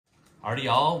Alrighty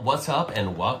y'all, what's up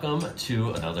and welcome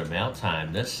to another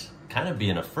MailTime. This kind of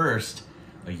being a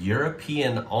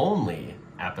European only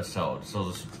episode. So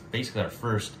this is basically our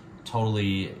first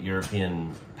totally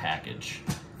European package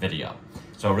video.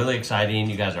 So really exciting,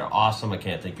 you guys are awesome, I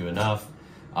can't thank you enough.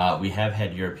 We have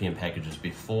had European packages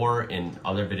before in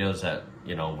other videos that,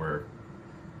 you know, were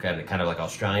kind of like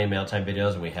Australian MailTime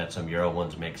videos, and we had some Euro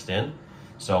ones mixed in.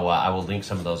 So I will link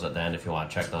some of those at the end if you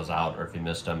want to check those out, or if you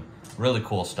missed them. Really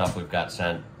cool stuff we've got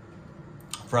sent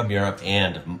from Europe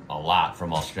and a lot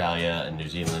from Australia and New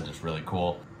Zealand. It's really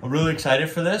cool. I'm really excited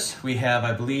for this. We have,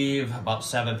 I believe, about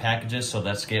 7 packages, so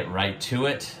let's get right to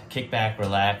it. Kick back,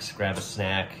 relax, grab a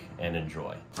snack, and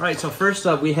enjoy. All right, so first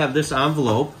up we have this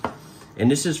envelope, and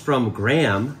this is from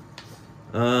Graham,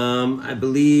 I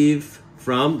believe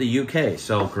from the UK.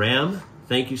 So Graham,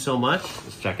 thank you so much.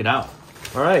 Let's check it out.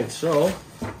 All right, so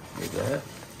here's that.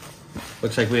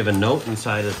 Looks like we have a note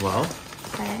inside as well.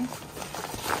 Okay.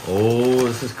 Oh,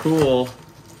 this is cool.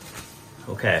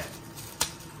 Okay.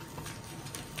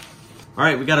 All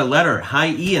right, we got a letter. Hi,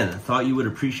 Ian. Thought you would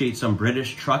appreciate some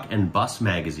British truck and bus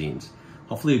magazines.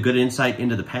 Hopefully a good insight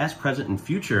into the past, present, and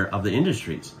future of the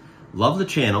industries. Love the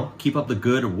channel. Keep up the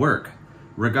good work.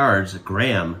 Regards,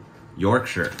 Graham,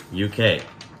 Yorkshire, UK.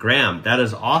 Graham, that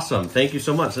is awesome. Thank you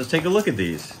so much. Let's take a look at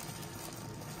these.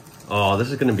 Oh,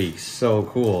 this is gonna be so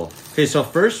cool. Okay, so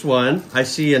first one, I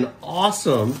see an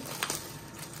awesome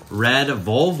red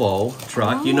Volvo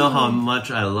truck. Oh. You know how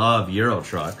much I love Euro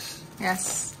trucks.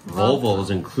 Yes. Volvo is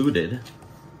included.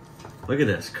 Look at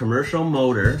this, commercial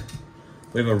motor.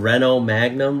 We have a Renault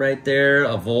Magnum right there,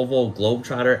 a Volvo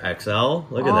Globetrotter XL.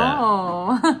 Look at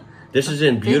that. This is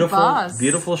in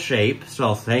beautiful shape,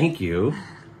 so thank you.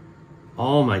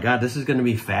 Oh my God, this is gonna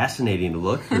be fascinating to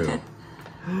look through.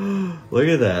 Look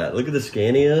at that. Look at the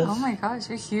Scanias. Oh my gosh,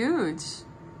 you're huge.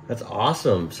 That's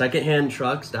awesome.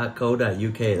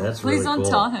 Secondhandtrucks.co.uk. That's Please really don't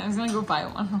cool. tell him. He's gonna go buy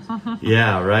one.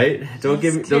 Yeah, right? Don't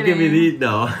give me these.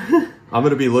 No. I'm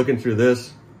gonna be looking through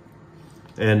this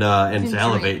and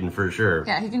salivating for sure.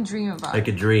 Yeah, he can dream about it. I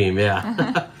could dream,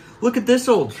 yeah. Look at this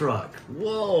old truck.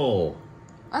 Whoa.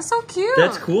 That's so cute.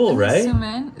 That's cool, right? Zoom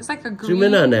in. It's like a green. Zoom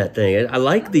in on that thing. I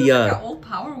like the like an old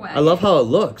Power Wagon. I love how it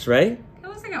looks, right? It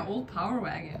looks like an old Power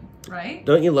Wagon, right?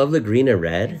 Don't you love the green and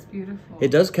red? It's beautiful.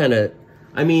 It does kind of,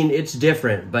 I mean, it's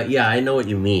different, but yeah, I know what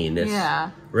you mean. It's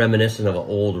reminiscent of an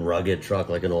old rugged truck,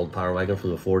 like an old Power Wagon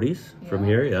from the 40s from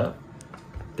here, yeah.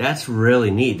 That's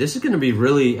really neat. This is going to be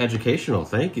really educational.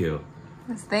 Thank you.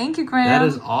 Thank you, Graham. That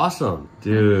is awesome.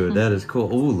 Dude, that is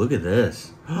cool. Ooh, look at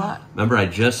this. What? Remember, I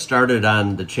just started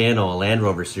on the channel a Land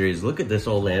Rover series. Look at this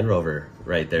old Land Rover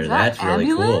right there. That's really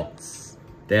cool.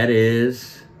 That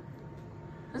is...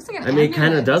 Like I mean, it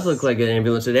kind of does look like an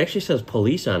ambulance. It actually says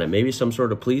police on it. Maybe some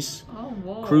sort of police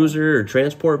cruiser or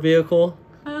transport vehicle.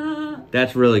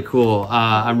 That's really cool.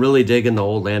 I'm really digging the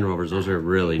old Land Rovers. Those are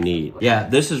really neat. Yeah,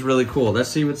 this is really cool. Let's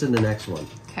see what's in the next one.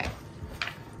 Okay.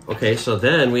 Okay, so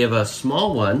then we have a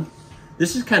small one.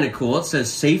 This is kind of cool. It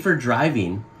says Safer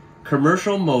Driving,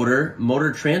 Commercial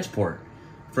Motor Transport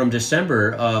from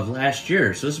December of last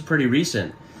year. So this is pretty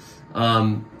recent.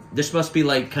 This must be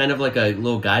like kind of like a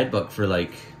little guidebook for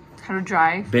like how to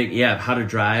drive. How to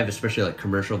drive, especially like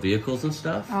commercial vehicles and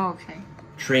stuff. Oh, okay.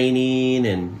 Training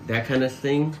and that kind of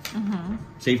thing.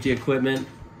 Safety equipment.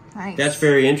 Nice. That's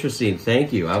very interesting.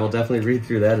 Thank you. I will definitely read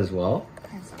through that as well.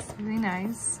 That's really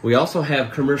nice. We also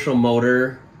have commercial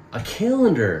motor, a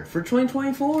calendar for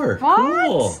 2024. What?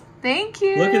 Cool. Thank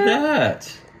you. Look at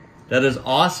that. That is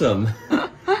awesome.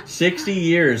 60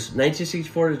 years,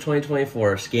 1964 to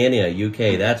 2024, Scania,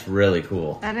 UK. That's really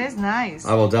cool. That is nice.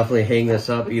 I will definitely hang this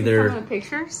up either some of the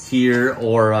pictures here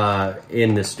or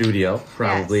in the studio,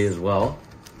 probably as well.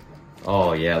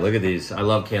 Oh yeah, look at these. I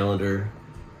love calendar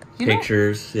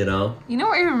pictures, you know. You know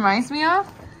what it reminds me of?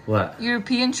 What?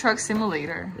 European Truck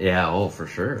Simulator. Yeah, oh, for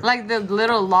sure. Like the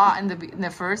little lot in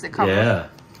the first, the cover. Yeah.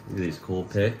 Look at these cool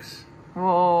pics.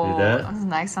 Whoa. See that? That's a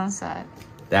nice sunset.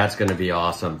 That's going to be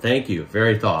awesome. Thank you.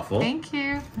 Very thoughtful. Thank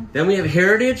you. Then we have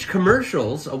Heritage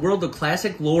Commercials, a world of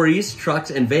classic lorries,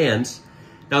 trucks, and vans.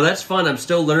 Now that's fun. I'm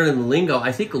still learning the lingo.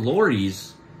 I think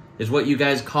lorries is what you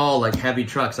guys call like heavy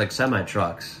trucks, like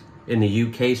semi-trucks in the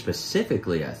UK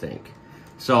specifically, I think.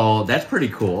 So that's pretty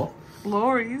cool.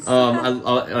 Lorries.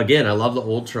 Again, I love the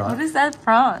old truck. What is that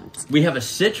front? We have a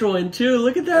Citroen too.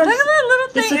 Look at that. Look at that little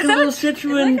thing. It's like a little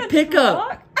Citroen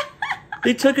pickup.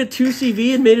 They took a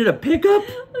 2CV and made it a pickup?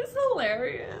 That's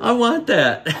hilarious. I want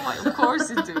that. Oh, of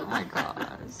course you do. Oh my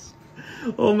gosh.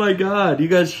 Oh my God. You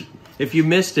guys, if you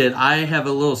missed it, I have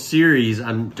a little series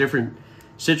on different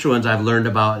Citroens I've learned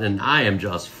about, and I am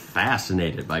just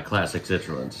fascinated by classic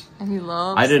Citroens. And he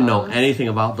loves I didn't know those. anything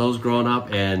about those growing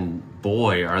up, and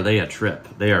boy, are they a trip.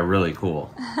 They are really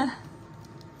cool.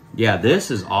 Yeah,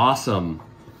 this is awesome.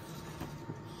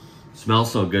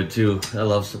 Smells so good too. I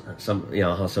love some you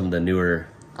know, how some of the newer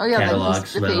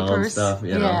catalogs like the smell papers. and stuff.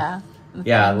 You know? Yeah.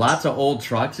 Yeah, lots of old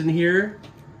trucks in here.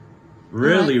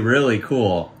 Really, really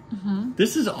cool.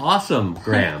 This is awesome,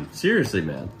 Graham. Seriously,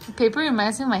 man. The paper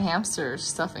reminds me of my hamster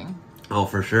stuffing. Oh,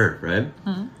 for sure, right?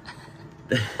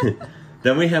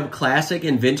 Then we have classic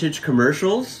and vintage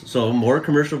commercials. So more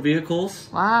commercial vehicles.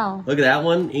 Wow. Look at that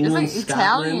one. England, like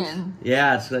Scotland. Italian.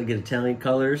 Yeah, it's like Italian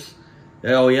colors.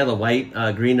 Oh, yeah, the white,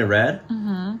 green, and red.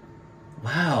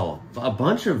 Wow. A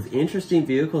bunch of interesting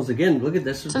vehicles. Again, look at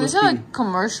this. So these are like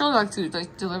commercial, like to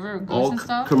like deliver goods and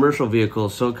stuff? Commercial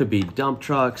vehicles. So it could be dump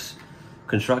trucks,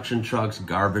 construction trucks,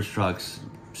 garbage trucks,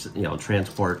 you know,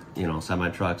 transport, you know,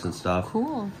 semi-trucks and stuff.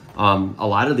 Cool. A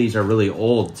lot of these are really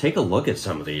old. Take a look at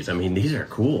some of these. I mean, these are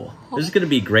cool. This is going to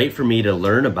be great for me to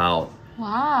learn about.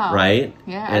 Wow. Right?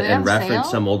 Yeah. And reference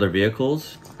some older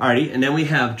vehicles. Alrighty, and then we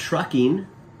have trucking.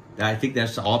 I think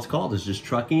that's all it's called, is just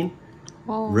trucking.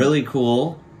 Whoa. Really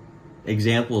cool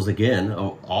examples again,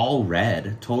 all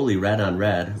red, totally red on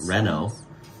red, Renault.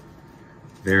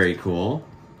 Very cool.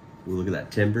 Ooh, look at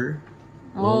that timber.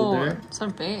 Whoa, There. so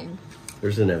big.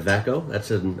 There's an Iveco.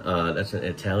 That's an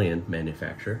Italian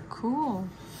manufacturer. Cool.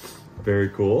 Very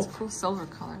cool. Cool silver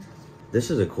color.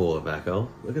 This is a cool Iveco.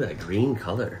 Look at that green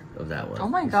color of that one. Oh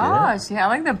my You see that? gosh. Yeah, I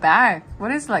like the back. What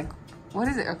is it,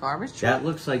 a garbage truck? That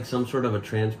looks like some sort of a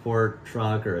transport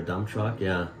truck or a dump truck.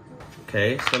 Yeah.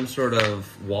 Okay, some sort of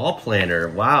wall planter.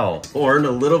 Wow. Horn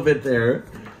a little bit there.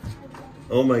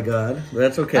 Oh my God.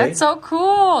 That's okay. That's so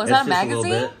cool. Is that a It's just little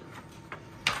magazine?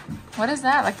 bit. What is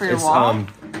that? Like for your It's, wall?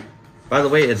 by the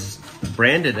way, it's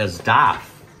branded as DAF,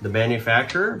 the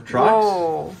manufacturer of trucks.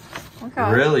 Whoa.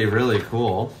 Okay. Really, really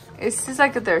cool. Is this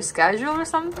like their schedule or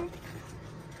something?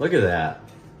 Look at that.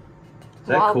 Is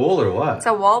that Wall- cool or what? It's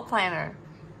a wall planner.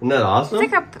 Isn't that awesome?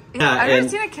 It's like Yeah, I've never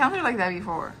and- seen a counter like that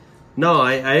before. No,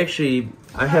 I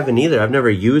haven't either. I've never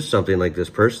used something like this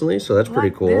personally, so that's pretty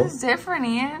Like, cool. This is different,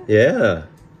 Ian. Yeah.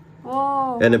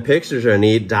 Whoa. And the pictures are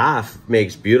neat. DAF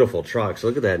makes beautiful trucks.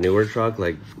 Look at that newer truck.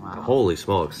 Like, Wow. holy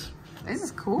smokes. This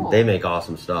is cool. They make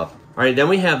awesome stuff. All right, then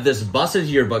we have this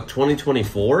Buses Yearbook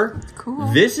 2024. Cool.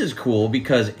 This is cool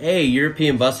because, A,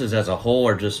 European buses as a whole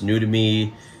are just new to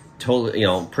me. Totally, you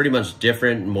know, pretty much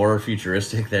different, more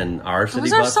futuristic than our city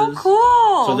Those are buses. so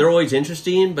cool. So they're always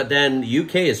interesting, but then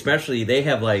UK especially, they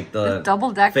have like the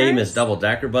double-deckers? famous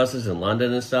double-decker buses in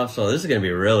London and stuff. So this is going to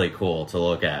be really cool to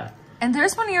look at. And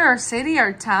there's one near our city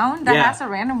or town that Yeah. has a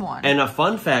random one. And a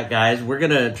fun fact, guys, we're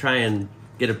going to try and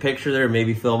get a picture there,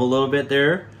 maybe film a little bit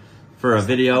there for a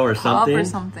video or Pub something. or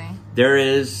something. There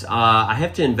is, I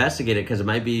have to investigate it because it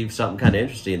might be something kind of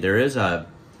interesting. There is a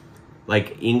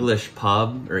like English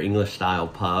pub or English style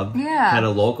pub, Yeah. kind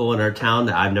of local in our town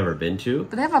that I've never been to.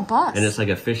 But they have a bus. And it's like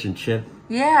a fish and chip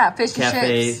yeah, fish and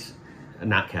cafe, chips.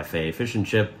 not cafe, fish and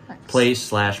chip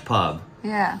place/pub.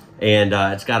 Yeah. And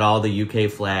it's got all the UK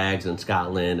flags and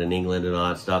Scotland and England and all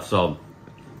that stuff. So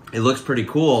it looks pretty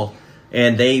cool.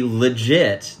 And they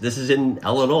legit, this is in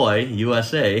Illinois,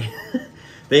 USA,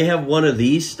 they have one of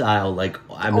these style, like,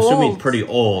 I'm assuming Old. pretty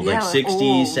old, Yeah, like like 60s,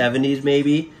 old. 70s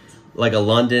maybe, like a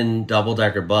London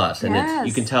double-decker bus. And it's, you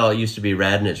Yes. can tell it used to be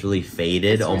red and it's really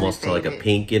faded, It's really almost to like a faded.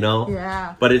 pink, you know?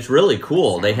 Yeah. But it's really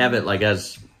cool. They have it like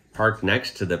as parked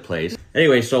next to the place.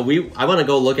 Anyway, so I want to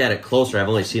go look at it closer. I've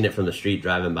only seen it from the street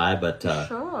driving by, but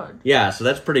Sure. yeah, so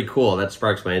that's pretty cool. That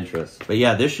sparks my interest. But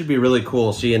yeah, this should be really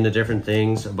cool, seeing the different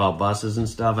things about buses and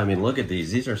stuff. I mean, look at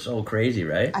these. These are so crazy,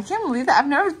 right? I can't believe that. I've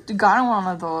never gotten one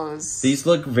of those. These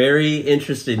look very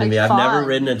interesting to Like me. I've never fun.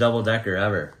 ridden a double-decker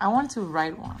ever. I want to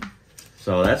ride one.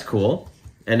 So that's cool.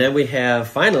 And then we have,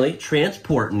 finally,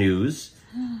 transport news.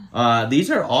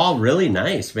 These are all really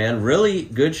nice, man. Really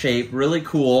good shape, really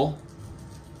cool.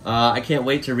 I can't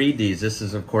wait to read these. This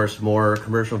is, of course, more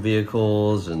commercial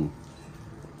vehicles and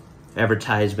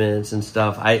advertisements and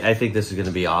stuff. I think this is going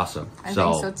to be awesome. I think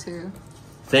so too.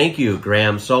 Thank you,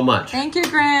 Graham, so much. Thank you,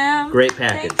 Graham. Great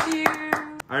package. Thank you.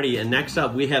 Alrighty, and next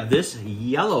up we have this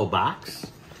yellow box.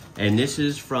 And this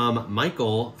is from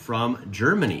Michael from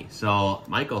Germany. So,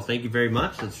 Michael, thank you very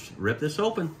much. Let's rip this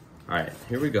open. All right,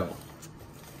 here we go.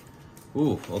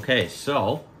 Ooh, okay,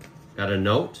 so, got a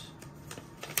note.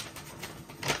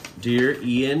 Dear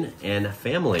Ian and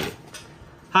family.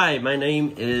 Hi, my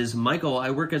name is Michael. I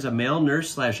work as a male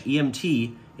nurse /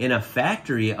 EMT in a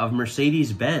factory of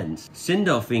Mercedes-Benz,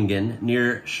 Sindelfingen,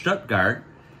 near Stuttgart.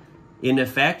 In a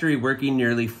factory working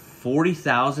nearly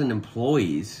 40,000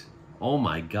 employees. Oh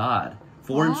my God.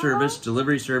 foreign service,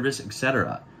 delivery service,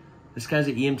 etc. This guy's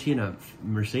an EMT in a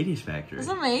Mercedes factory. That's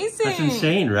amazing. That's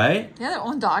insane, right? Yeah, their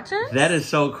own doctors? That is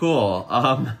so cool.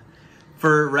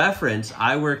 For reference,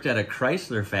 I worked at a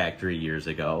Chrysler factory years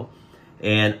ago,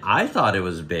 and I thought it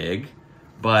was big,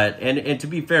 but and to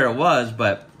be fair, it was,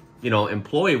 but you know,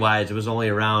 employee-wise, it was only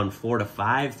around 4,000 to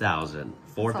 5,000,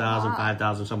 4,000,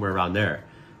 5,000, somewhere around there.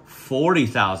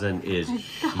 40,000 is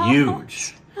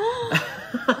huge.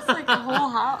 It's like a whole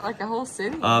house, like a whole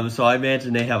city. So I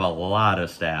imagine they have a lot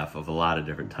of staff of a lot of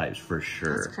different types for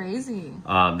sure. That's crazy.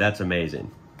 That's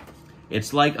amazing.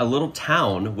 It's like a little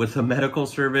town with a medical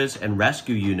service and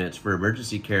rescue units for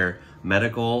emergency care,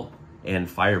 medical, and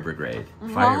fire brigade.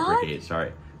 Fire brigade,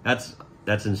 sorry.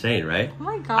 That's insane, right? Oh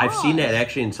my god. I've seen that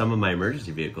actually in some of my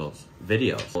emergency vehicles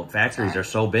videos. Well, factories are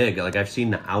so big. Like I've seen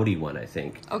the Audi one, I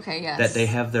think. Okay, yes. That they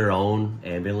have their own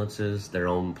ambulances, their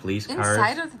own police cars.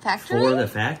 Inside of the factory? For the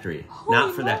factory. Holy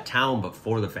Not for that town, but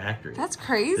for the factory. That's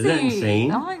crazy. Isn't that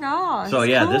insane? Oh my gosh. So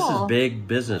yeah, this is big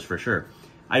business for sure.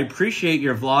 I appreciate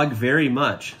your vlog very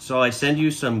much. So I send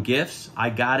you some gifts.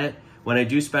 I got it when I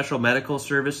do special medical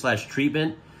service /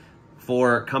 treatment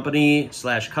for company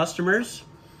 / customers.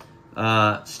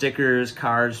 Stickers,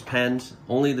 cards, pens,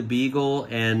 only the Beagle,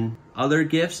 and other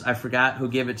gifts. I forgot who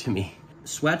gave it to me.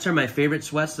 Sweats are my favorite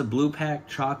sweats. The blue pack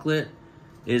chocolate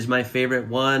is my favorite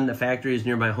one. The factory is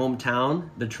near my hometown.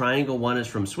 The triangle one is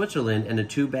from Switzerland, and the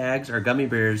 2 bags are gummy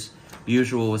bears,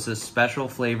 usual with a special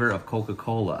flavor of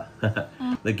Coca-Cola.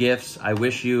 The gifts, I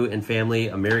wish you and family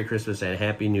a Merry Christmas and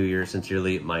Happy New Year.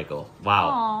 Sincerely, Michael.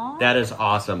 Wow. Aww. That is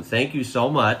awesome. Thank you so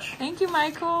much. Thank you,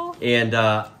 Michael. And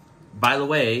by the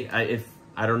way,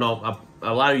 I don't know,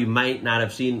 a lot of you might not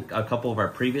have seen a couple of our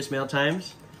previous mail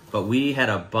times, but we had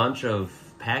a bunch of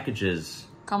packages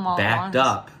backed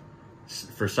up.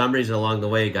 For some reason along the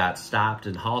way, got stopped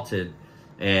and halted,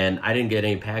 and I didn't get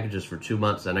any packages for 2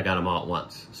 months, and I got them all at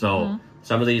once. So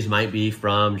some of these might be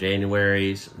from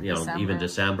January, even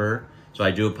December. So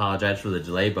I do apologize for the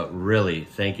delay, but really,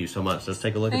 thank you so much. Let's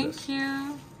take a look at this. Thank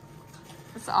you.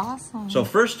 That's awesome. So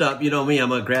first up, you know me, I'm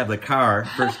going to grab the car.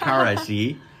 First car I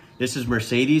see. This is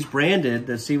Mercedes branded.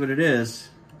 Let's see what it is.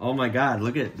 Oh my God,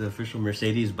 look at the official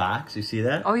Mercedes box. You see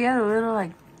that? Oh yeah, the little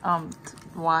like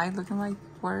wide looking like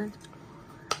word.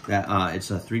 That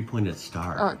it's a 3-pointed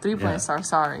star. Oh, 3-pointed star,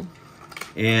 sorry.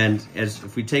 And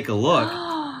if we take a look,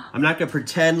 I'm not going to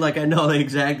pretend like I know the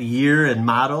exact year and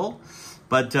model,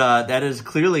 but that is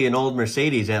clearly an old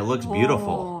Mercedes, and it looks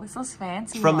beautiful. It's those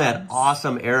fancy It's from that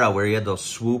awesome era where you had those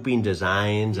swooping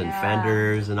designs and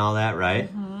fenders and all that, right?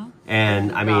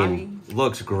 And I mean,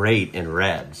 looks great in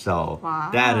red. So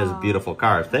that is a beautiful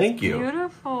car. Thank you.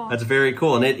 Beautiful. That's very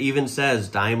cool. And it even says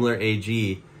Daimler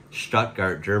AG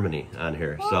Stuttgart, Germany on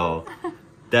here. So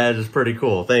that is pretty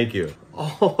cool. Thank you.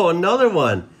 Oh, another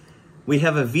one. We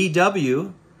have a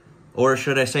VW, or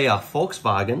should I say a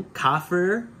Volkswagen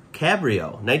Koffer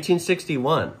Cabrio,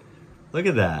 1961. Look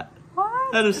at that.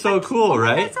 What? That is so cool,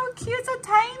 right? It's so cute. It's so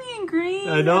tiny and green.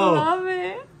 I know. I love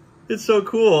it. It's so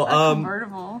cool.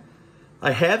 Convertible.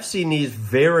 I have seen these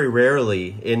very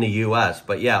rarely in the U.S.,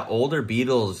 but yeah, older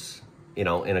Beetles, you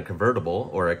know, in a convertible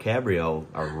or a cabrio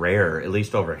are rare, at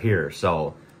least over here.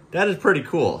 So that is pretty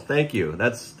cool. Thank you.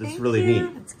 That's really neat.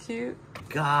 It's cute.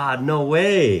 God, no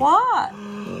way. What?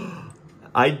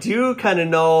 I do kind of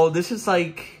know. This is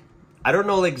like, I don't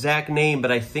know the exact name,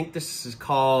 but I think this is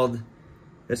called,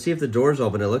 let's see if the doors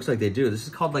open. It looks like they do. This is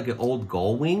called like an old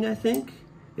Gullwing, I think.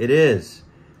 It is.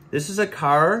 This is a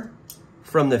car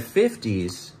from the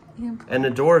 50s, and the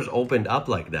doors opened up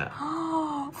like that.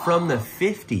 From the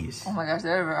 50s. Oh my gosh, they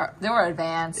were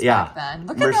advanced back then.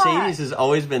 Look Mercedes at that. has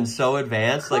always been so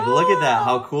advanced. Like, look at that,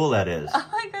 how cool that is. Oh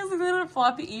my gosh, look at little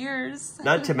floppy ears.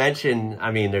 Not to mention,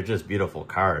 I mean, they're just beautiful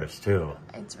cars, too.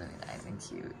 It's really nice and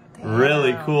cute. Damn.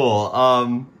 Really cool.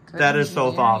 That is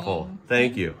so thoughtful.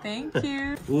 Thank you. Thank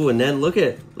you. Ooh, and then look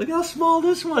how small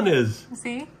this one is.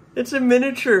 See? It's a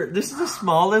miniature. This is the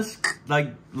smallest,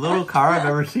 like, little car I've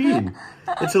ever seen.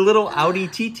 It's a little Audi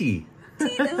TT. Oh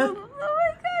my god,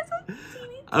 so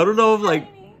teeny. I don't know if, like,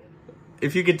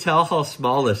 if you could tell how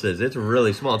small this is. It's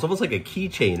really small. It's almost like a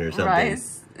keychain or something. Right.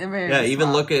 It's very yeah, small.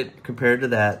 even look at, compared to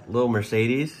that little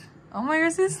Mercedes. Oh my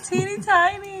gosh, it's teeny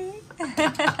tiny.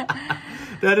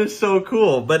 That is so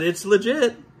cool, but it's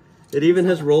legit. It even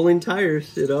has rolling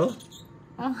tires, you know?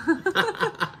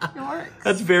 It works.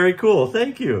 That's very cool.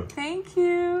 Thank you. Thank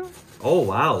you. Oh,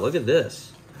 wow. Look at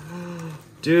this.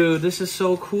 Dude, this is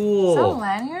so cool. Is that a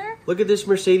lanyard? Look at this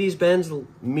Mercedes-Benz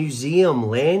museum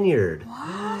lanyard.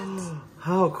 What?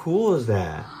 How cool is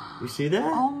that? You see that?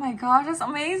 Oh my gosh, that's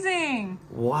amazing.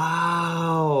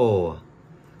 Wow.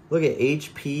 Look at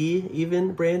HP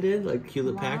even branded, like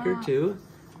Hewlett Packard too.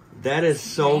 That is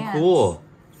so Advanced. cool.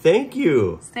 Thank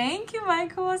you. Thank you,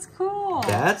 Michael. That's cool.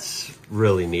 That's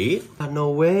really neat. Oh, no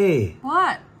way.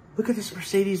 What? Look at this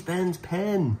Mercedes-Benz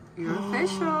pen. You're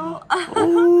official.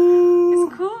 Oh,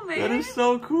 It's cool, baby. that is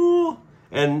so cool.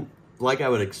 And like I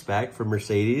would expect from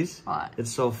Mercedes, What?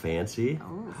 it's so fancy.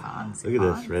 Oh, fancy. Look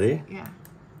at this. Ready? Yeah.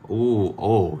 Ooh,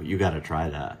 oh, you got to try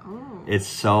that. Ooh. It's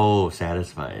so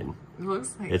satisfying. It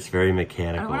looks like... It's very I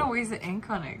mechanical. don't want to waste the ink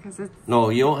on it because it's... No,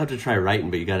 you don't have to try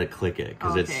writing, but you got to click it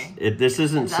because Okay. this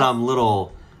isn't some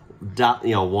little,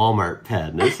 Walmart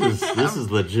pen. This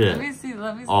is legit. Let me see.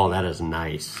 Oh, that is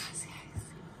nice.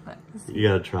 You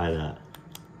got to try that.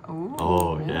 Ooh,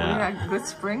 Oh, yeah. You got a good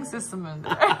spring system in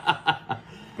there.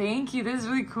 Thank you. This is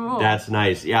really cool. That's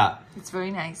nice. Yeah. It's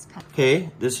very nice. Okay,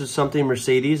 this is something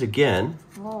Mercedes again.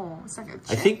 Whoa, it's like a chip.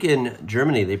 I think in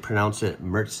Germany they pronounce it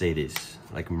Mercedes,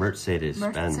 like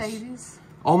Mercedes-Benz. Mercedes.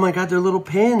 Oh my God, they're little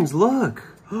pins. Look.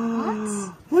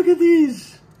 What? Look at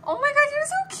these. Oh my God, you're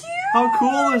so cute. How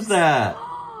cool is that?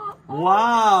 Oh,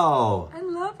 Wow. I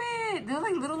love it. They're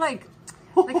like little like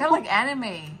kind of like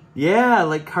anime. Yeah,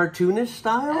 like cartoonish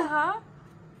style. Uh-huh.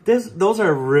 Those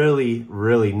are really,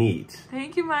 really neat.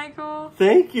 Thank you, Michael.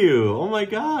 Thank you. Oh my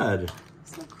God.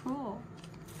 So cool.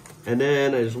 And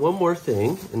then there's one more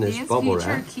thing in this Ian's bubble future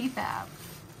wrap. key fob.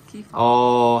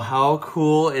 Oh, how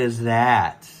cool is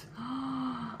that?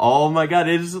 Oh my God,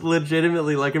 it is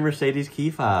legitimately like a Mercedes key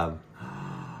fob.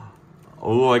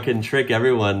 Oh, I can trick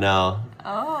everyone now.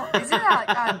 Oh, is it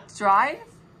a drive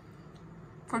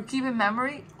for keeping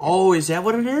memory? Oh, is that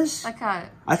what it is? Like a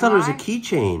I thought it was a drive?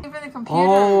 keychain. Even the computer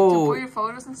to put your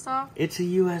photos and stuff. It's a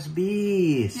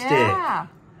USB stick. Yeah.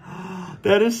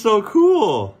 That is so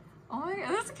cool. Oh my God,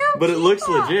 that's a good. But it looks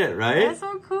legit, right? That's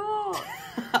so cool.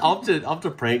 I'll have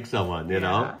to prank someone, you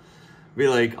know? Be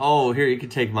like, oh, here, you can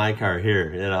take my car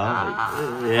here, you know?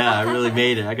 Like, yeah, I really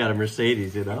made it. I got a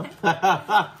Mercedes, you know?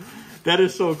 That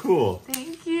is so cool.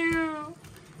 Thank you.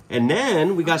 And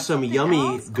then we got some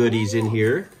yummy goodies in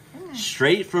here.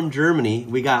 Straight from Germany,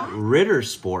 we got Ritter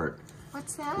Sport.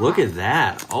 What's that? Look at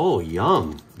that. Oh,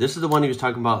 yum. This is the one he was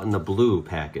talking about in the blue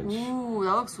package. Ooh,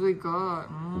 that looks really good.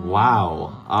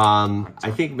 Wow. I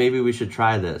think maybe we should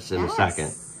try this in a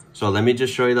second. So let me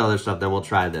just show you the other stuff, then we'll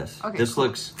try this. Okay, this cool.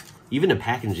 looks, even the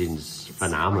packaging is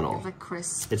phenomenal. It's like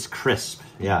crisp. It's crisp,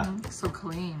 yeah. So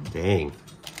clean. Dang.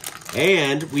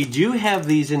 And we do have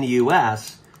these in the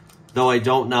U.S., though I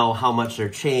don't know how much they're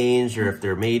changed or if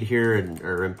they're made here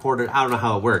or imported. I don't know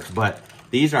how it works, but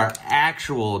these are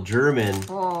actual German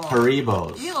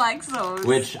Haribos. He likes those.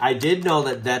 Which I did know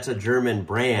that that's a German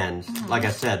brand. Like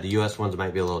I said, the U.S. ones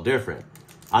might be a little different.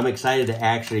 I'm excited to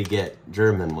actually get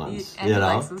German ones, and you know?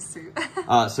 he likes those too.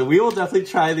 So we will definitely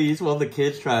try these. Well, the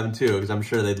kids try them too, because I'm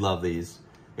sure they'd love these.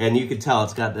 And you can tell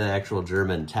it's got the actual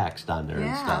German text on there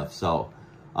and stuff. So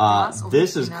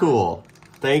this is cool.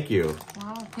 Thank you.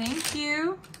 Wow, thank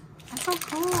you. That's so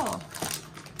cool.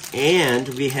 And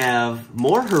we have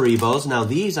more Haribos. Now,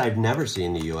 these I've never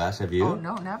seen in the U.S. Have you? Oh,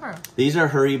 no, never. These are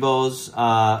Haribos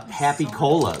Happy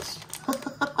Colas.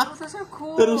 Oh, those are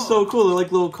cool. That is so cool. They're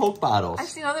like little Coke bottles. I've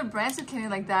seen other brands of candy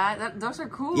like that. Those are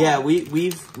cool. Yeah, we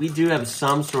do have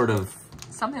some sort of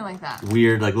something like that.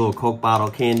 Weird, like little Coke bottle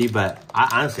candy, but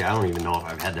honestly, I don't even know if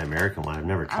I've had the American one. I've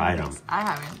never tried them. I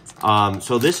haven't.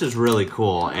 So this is really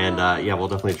cool, and yeah, we'll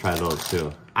definitely try those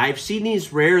too. I've seen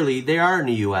these rarely. They are in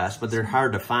the U.S., but they're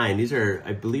hard to find. These are,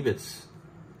 I believe it's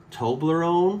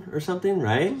Toblerone or something,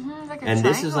 right? Like a and triangle.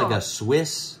 this is like a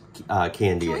Swiss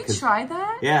candy. Can we try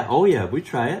that? Yeah. Oh yeah, we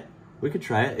try it. We could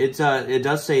try it. It's it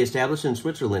does say established in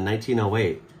Switzerland,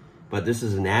 1908. But this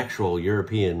is an actual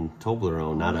European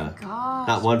Toblerone,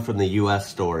 not one from the U.S.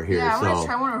 store here. Yeah, I want to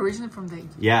try one originally from the...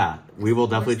 Yeah, we will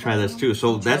definitely try this too.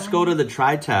 So let's go to the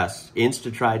try test,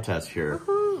 Insta try test here.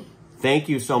 Thank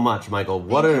you so much, Michael.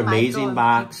 What an amazing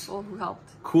box. People who helped.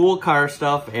 Cool car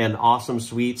stuff and awesome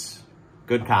sweets.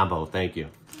 Good combo. Thank you.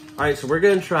 All right, so we're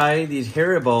going to try these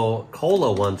Haribo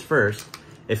Cola ones first.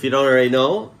 If you don't already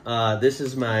know, this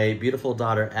is my beautiful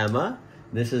daughter, Emma.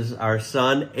 This is our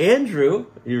son, Andrew.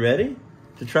 You ready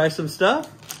to try some stuff?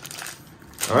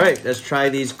 All right, let's try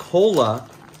these Cola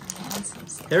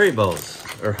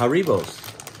Haribos, or Haribos.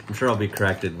 I'm sure I'll be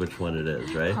corrected which one it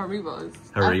is, right? Haribos.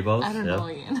 Haribos? I don't know,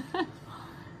 Ian.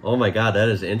 Oh my God, that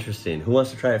is interesting. Who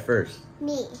wants to try it first?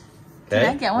 Me. Okay, Can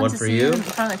I get one to for see you. in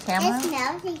front of the camera? It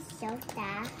smells like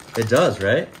soda. It does,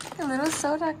 right? A little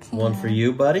soda can. One for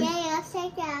you, buddy. Yeah, it's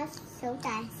like a soda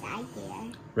inside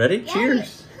there. Ready? Yeah,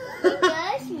 Cheers. It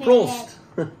does smell Prost.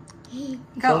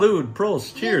 Go. Salud.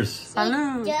 Prost. Cheers.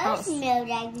 Salud. It does Prost. smell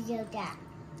like soda.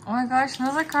 Oh my gosh,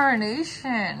 smells like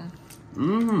carnation.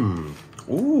 Mmm.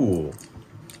 Ooh.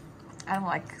 I don't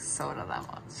like soda that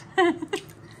much.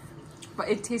 But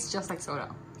it tastes just like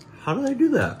soda. How did I do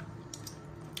that?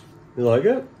 You like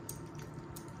it?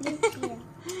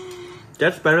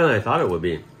 That's better than I thought it would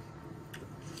be.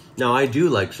 Now, I do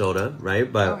like soda,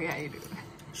 right? But Oh, yeah, you do.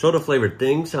 soda flavored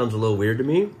thing sounds a little weird to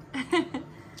me. I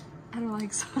don't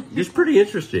like soda. It's pretty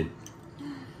interesting.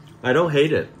 I don't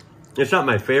hate it. It's not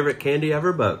my favorite candy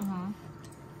ever, but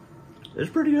it's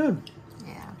pretty good.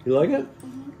 Yeah. You like it?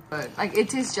 But like it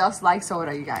tastes just like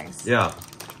soda, you guys. Yeah.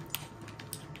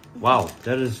 Wow,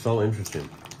 that is so interesting.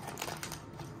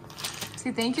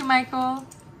 Say thank you, Michael.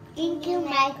 Thank you,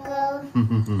 Michael.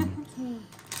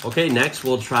 Okay, next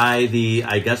we'll try the,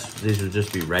 I guess these would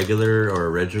just be regular or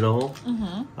original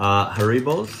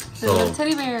Haribos. The little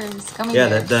teddy bears, gummy yeah,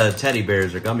 bears. the teddy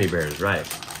bears or gummy bears, right.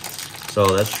 So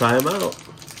let's try them out.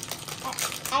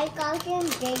 I call them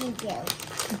teddy bears.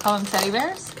 You call them teddy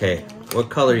bears? Okay, what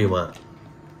color you want?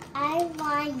 I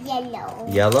want yellow.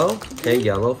 Yellow? Okay,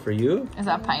 yellow for you. Is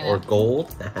that Or pineapple?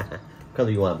 gold? What color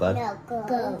you want, bud? No,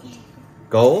 gold.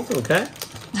 Gold, okay.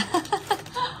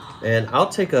 And I'll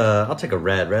take a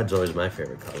red. Red's always my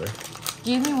favorite color.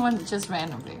 Give me one just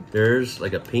randomly. There's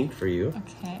like a pink for you.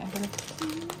 Okay, I gotta...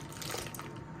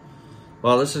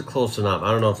 Well, this is close enough.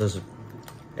 I don't know if this is...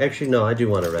 Actually, no, I do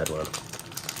want a red one.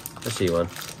 I see one.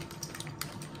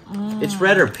 It's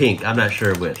red or pink. I'm not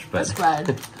sure which, but... It's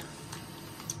red.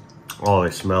 Oh, they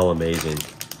smell amazing.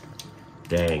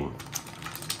 Dang.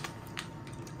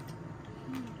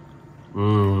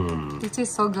 Mmm. It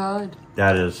tastes so good.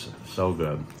 That is so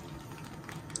good.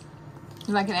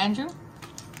 You like it, Andrew?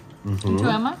 Mm-hmm. And to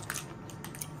Emma?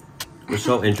 It's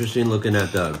so interesting looking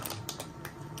at the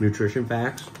nutrition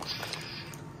facts.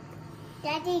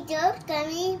 Daddy, those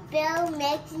gummy bears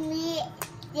makes me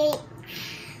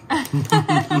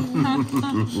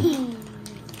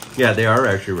Yeah, they are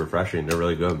actually refreshing. They're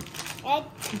really good. It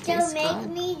makes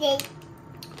me sick.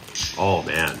 Oh,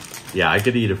 man. Yeah, I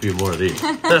could eat a few more of these.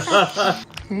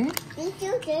 Okay. These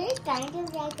two taste kind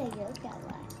of like a yoga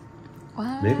one.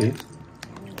 What? Maybe.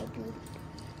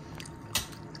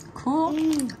 Cool.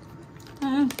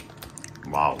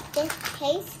 Wow. This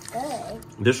tastes good.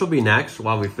 This will be next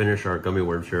while we finish our gummy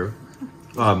worms here.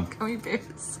 Gummy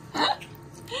bears.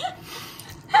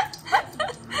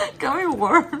 Gummy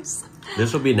worms.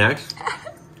 This will be next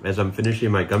as I'm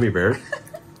finishing my gummy bears.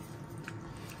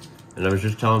 And I was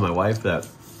just telling my wife that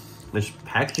this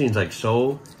packaging is like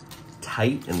so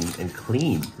tight and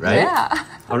clean, right? Yeah.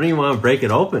 I don't even want to break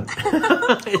it open.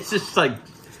 It's just like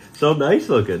so nice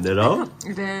looking, you know?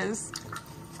 It is.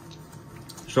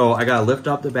 So I gotta lift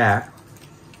up the back.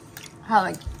 How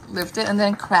like lift it and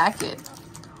then crack it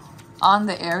on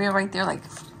the area right there, like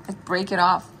break it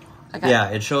off. Like Yeah,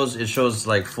 it shows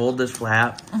like fold this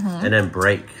flap and then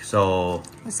break. So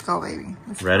Let's go, baby.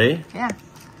 ready? Yeah.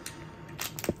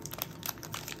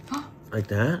 Like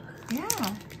that? Yeah.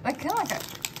 Like kind of like a.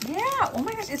 Yeah. Oh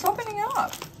my gosh, it's opening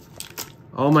up.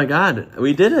 Oh my God,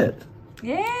 we did it.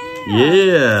 Yeah.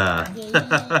 Yeah.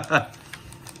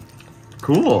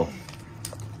 Cool.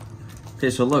 Okay,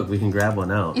 so look, we can grab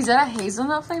one out. Is that a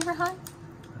hazelnut flavor, hon?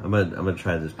 I'm gonna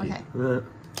try this piece. Okay.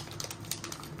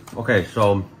 Okay,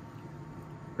 so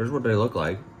here's what they look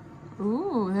like.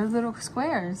 Ooh, they're little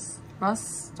squares.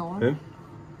 Rust store. Okay.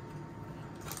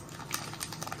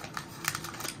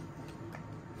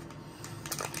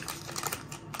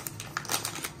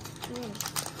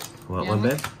 Want one, Yummy.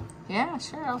 babe? Yeah,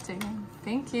 sure, I'll take it.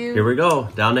 Thank you. Here we go,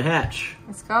 down the hatch.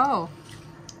 Let's go.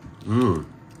 Mmm.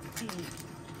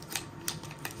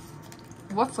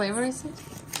 What flavor is it?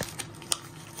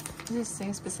 Is it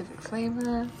saying specific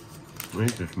flavor? I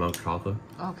think it's milk chocolate.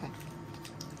 Okay.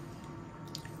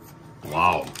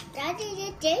 Wow.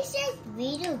 Daddy, this is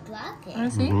really broken.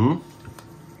 Wanna see?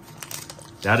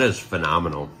 That is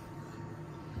phenomenal.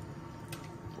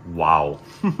 Wow.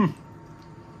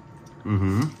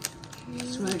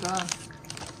 It's really good.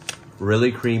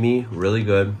 Really creamy, really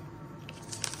good.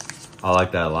 I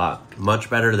like that a lot. Much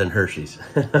better than Hershey's.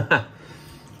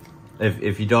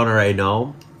 If you don't already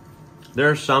know, there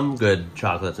are some good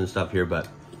chocolates and stuff here, but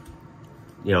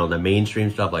you know, the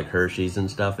mainstream stuff like Hershey's and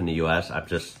stuff in the US,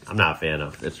 I'm not a fan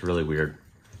of. It's really weird.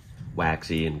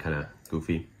 Waxy and kind of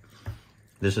goofy.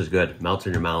 This is good. Melts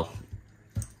in your mouth.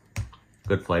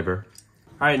 Good flavor.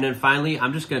 All right, and then finally,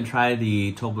 I'm just gonna try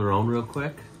the Toblerone real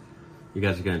quick. You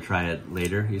guys are gonna try it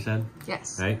later, you said?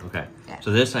 Yes. Right, okay. Yeah.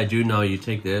 So this, I do know you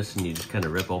take this and you just kind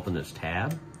of rip open this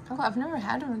tab. Oh, I've never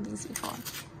had one of these before.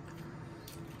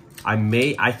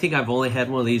 I think I've only had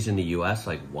one of these in the US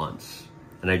like once.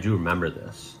 And I do remember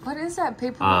this. What is that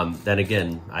paper? Then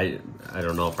again, I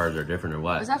don't know if ours are different or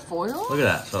what. Is that foil? Look at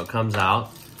that. So it comes out.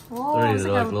 Whoa, it's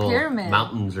like a little pyramid.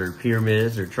 Mountains or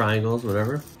pyramids or triangles,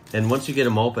 whatever. And once you get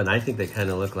them open, I think they kind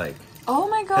of look like. Oh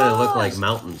my god. Kind of look like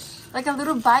mountains. Like a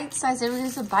little bite size.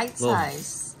 Everything's a bite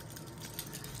size.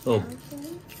 Little,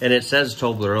 and it says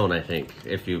Toblerone, I think,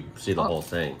 if you see the whole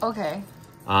thing. Okay.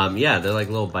 Yeah, they're like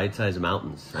little bite-sized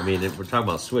mountains. I mean, we're talking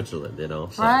about Switzerland, you know.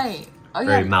 So Right. Oh,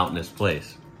 very yeah. mountainous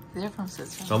place. They're from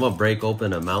Switzerland. So I'm gonna break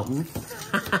open a mountain.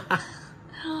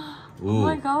 Ooh. Oh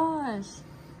my gosh.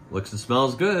 Looks and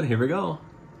smells good. Here we go.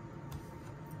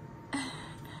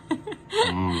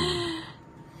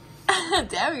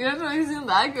 Damn, you guys don't make it seem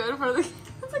that good for the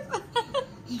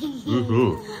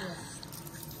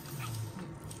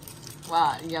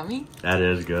Wow, yummy. That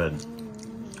is good.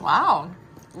 Wow.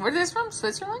 Where is this from?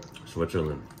 Switzerland?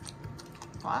 Switzerland.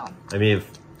 Wow. I mean,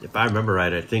 if I remember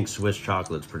right, I think Swiss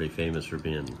chocolate's pretty famous for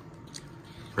being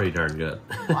pretty darn good.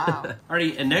 Wow.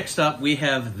 Alrighty, and next up we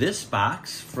have this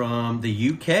box from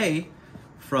the UK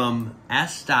from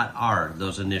S.R,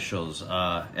 those initials.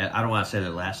 I don't want to say their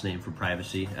last name for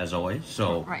privacy, as always.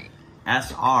 So, Right.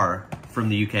 S.R from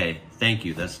the UK. Thank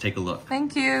you. Let's take a look.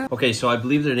 Thank you. Okay, so I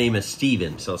believe their name is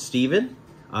Stephen. So, Stephen,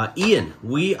 Ian,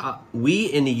 we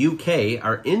in the UK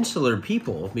are insular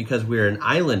people because we're an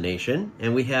island nation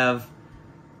and we have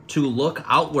to look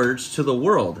outwards to the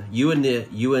world. You in the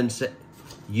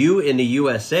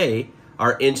USA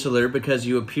are insular because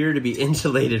you appear to be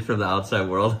insulated from the outside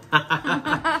world.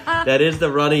 That is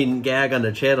the running gag on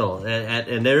the channel,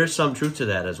 and there is some truth to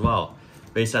that as well,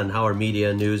 based on how our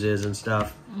media news is and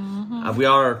stuff. We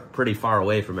are pretty far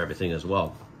away from everything as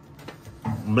well.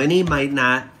 Many might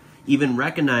not even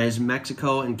recognize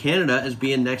Mexico and Canada as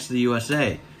being next to the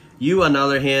USA. You, on the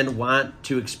other hand, want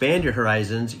to expand your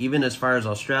horizons, even as far as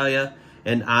Australia,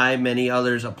 and many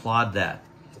others, applaud that.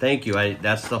 Thank you.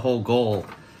 That's the whole goal,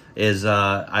 is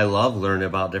I love learning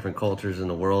about different cultures in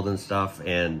the world and stuff,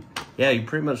 and yeah, you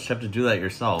pretty much have to do that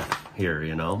yourself here,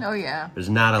 you know? Oh, yeah. There's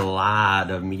not a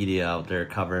lot of media out there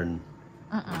covering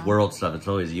world stuff. It's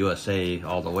always USA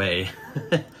all the way.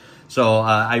 So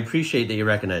I appreciate that you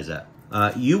recognize that.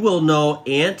 You will know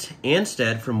Ant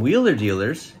Anstead from Wheeler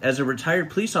Dealers. As a retired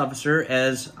police officer,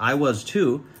 as I was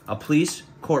too, a police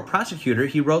court prosecutor,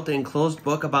 he wrote the enclosed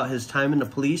book about his time in the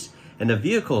police and the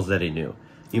vehicles that he knew.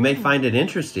 You may find it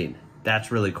interesting.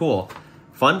 That's really cool.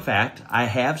 Fun fact, I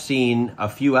have seen a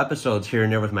few episodes here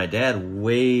and there with my dad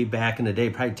way back in the day,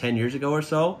 probably 10 years ago or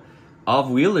so, of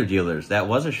Wheeler Dealers. That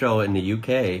was a show in the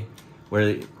UK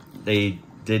where they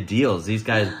did deals. These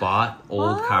guys bought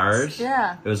old cars.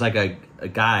 Yeah. It was like a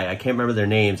guy, I can't remember their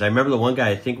names. I remember the one guy,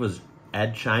 I think was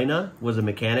Ed China, was a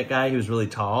mechanic guy. He was really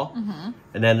tall.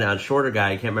 And then a shorter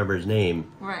guy, I can't remember his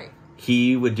name. Right.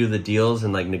 He would do the deals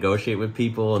and like negotiate with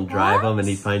people and drive them, and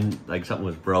he'd find like something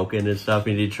was broken and stuff,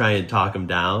 and he'd try and talk them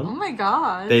down. Oh my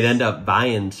god. They'd end up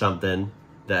buying something.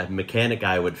 The mechanic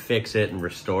guy would fix it and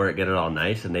restore it, get it all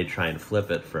nice, and they'd try and flip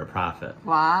it for a profit.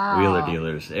 Wow. Wheeler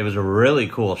Dealers. It was a really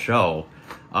cool show.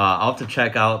 I'll have to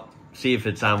check out, see if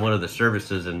it's on one of the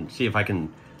services, and see if I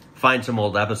can find some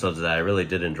old episodes of that. I really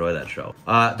did enjoy that show.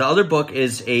 The other book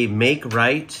is a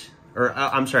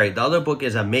the other book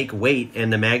is a Make Weight,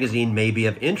 and the magazine may be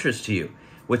of interest to you.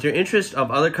 With your interest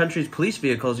of other countries' police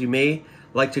vehicles, you may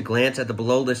like to glance at the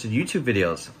below listed YouTube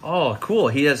videos. Oh, cool.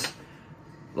 He has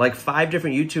like 5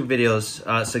 different YouTube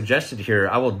videos suggested here.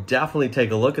 I will definitely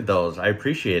take a look at those. I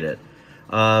appreciate it.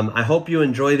 I hope you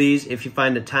enjoy these if you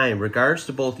find the time. Regards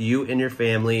to both you and your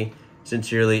family.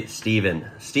 Sincerely, Stephen.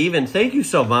 Stephen, thank you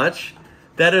so much.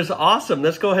 That is awesome.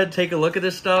 Let's go ahead and take a look at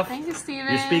this stuff. Thank you, Steven.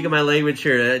 You're speaking my language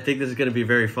here. I think this is going to be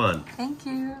very fun. Thank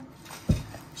you.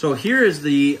 So here is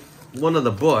one of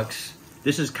the books.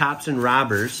 This is Cops and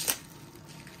Robbers.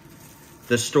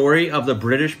 The story of the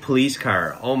British police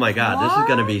car. Oh my God, This is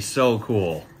going to be so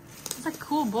cool. It's a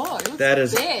cool book. That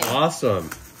is big. Awesome.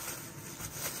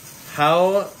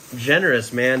 How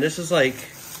generous, man. This is like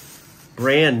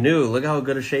brand new. Look how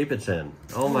good a shape it's in.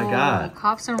 Oh my God.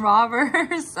 Cops and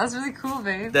Robbers. That's really cool,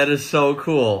 babe. That is so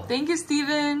cool. Thank you,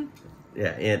 Steven.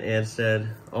 Yeah, Aunt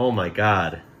Anstead. Oh my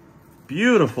God.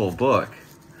 Beautiful book.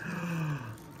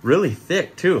 Really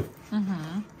thick too.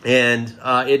 And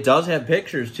it does have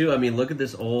pictures too. I mean, look at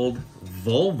this old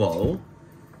Volvo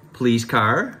police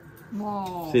car.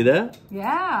 Whoa. See that?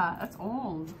 Yeah, that's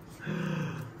old.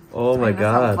 Oh my That's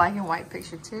God. a black and white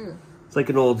picture too. It's like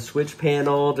an old switch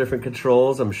panel, different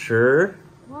controls, I'm sure.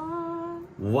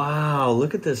 What? Wow,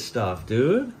 look at this stuff,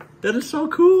 dude. That is so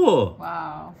cool.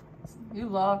 Wow. You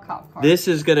love cop cars. This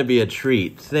is going to be a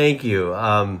treat. Thank you.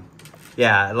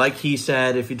 Yeah, like he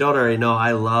said, if you don't already know,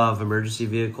 I love emergency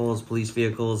vehicles, police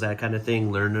vehicles, that kind of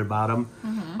thing, learning about them.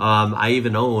 I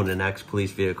even own an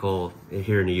ex-police vehicle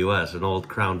here in the U.S., an old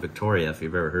Crown Victoria, if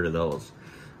you've ever heard of those.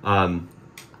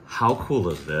 How cool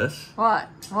is this? What?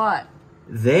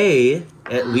 They,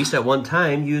 at least at one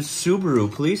time, used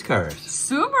Subaru police cars.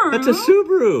 Subaru? That's a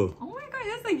Subaru. Oh my god,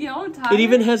 that's like yellow tires. It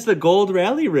even has the gold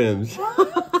rally rims. What?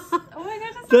 Oh my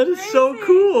gosh, that's That so is so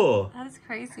cool. That is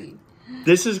crazy.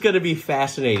 This is going to be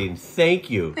fascinating. Thank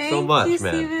you so much, Thank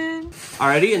you, man. Steven.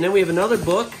 Alrighty, and then we have another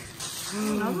book.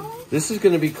 This is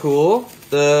going to be cool.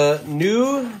 The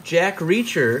new Jack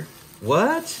Reacher.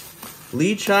 What?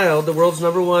 Lee Child, the world's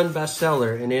 #1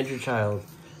 bestseller, and Andrew Child.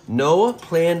 No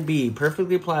Plan B,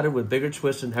 perfectly plotted with bigger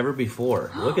twists than ever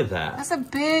before. Look at that. That's a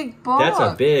big book. That's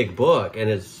a big book, and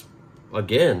it's,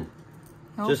 again,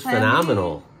 No just Plan B.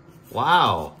 phenomenal.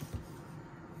 Wow.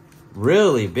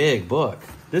 Really big book.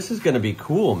 This is going to be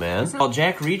cool, man. Well,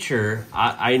 Jack Reacher,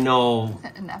 I know,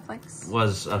 Netflix?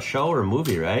 was a show or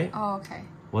movie, right? Oh, okay.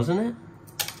 Wasn't it?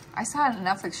 I saw a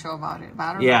Netflix show about it, but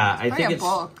I don't Yeah, know. I think it's.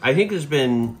 book. I think there's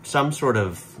been some sort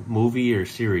of movie or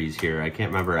series here. I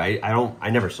can't remember. I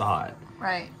never saw it.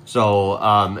 Right. So,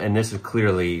 and this is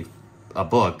clearly a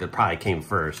book that probably came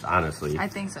first, honestly. I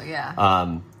think so,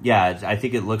 yeah. Yeah, I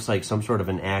think it looks like some sort of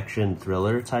an action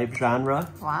thriller type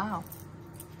genre. Wow.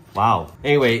 Wow.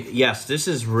 Anyway, yes, this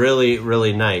is really,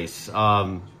 really nice.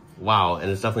 Wow, and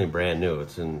it's definitely brand new.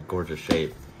 It's in gorgeous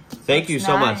shape. Thank you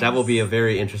so much. That will be a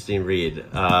very interesting read.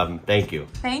 Thank you.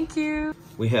 Thank you.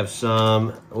 We have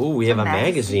some. Oh, we have a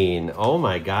magazine. Oh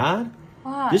my God.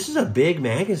 What? This is a big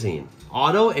magazine.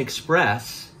 Auto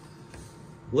Express.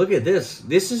 Look at this.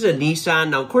 This is a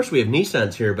Nissan. Now, of course, we have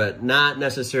Nissans here, but not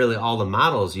necessarily all the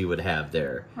models you would have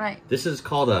there. Right. This is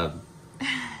called a.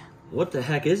 What the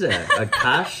heck is that? A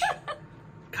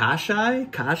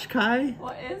Qashqai?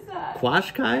 What is that?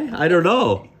 Qashqai? I don't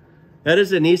know. That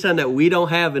is a Nissan that we don't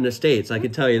have in the States, I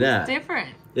can tell you that. It's different.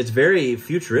 It's very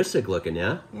futuristic looking,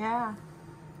 yeah? Yeah.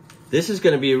 This is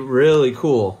going to be really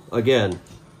cool, again,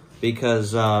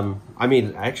 because, I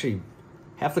mean, actually,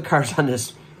 half the cars on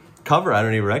this cover I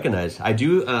don't even recognize. I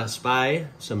do spy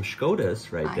some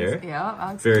Skodas right there. Yeah,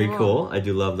 that's very cool. I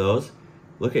do love those.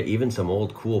 Look at even some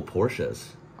old cool Porsches.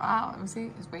 Wow, let me see.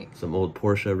 Just wait. Some old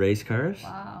Porsche race cars.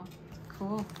 Wow.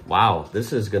 Cool. Wow,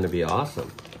 this is going to be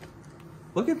awesome.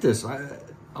 Look at this.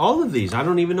 All of these. I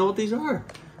don't even know what these are.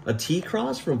 A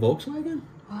T-Cross from Volkswagen?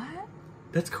 What?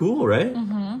 That's cool, right?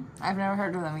 Mm-hmm. I've never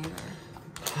heard of them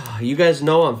either. You guys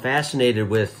know I'm fascinated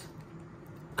with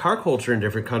car culture in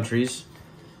different countries.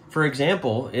 For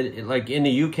example, like in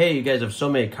the UK, you guys have so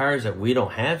many cars that we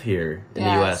don't have here in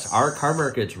the US. Our car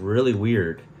market's really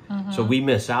weird. So we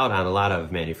miss out on a lot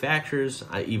of manufacturers,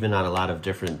 even on a lot of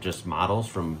different just models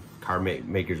from car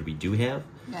makers we do have.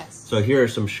 Yes. So here are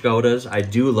some Skodas. I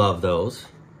do love those.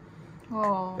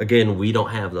 Whoa. Again, we don't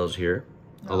have those here.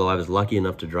 No. Although I was lucky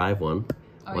enough to drive one.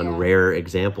 One rare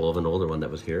example of an older one that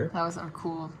was here. That was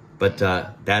cool. But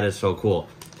that is so cool.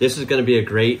 This is going to be a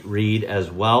great read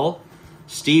as well.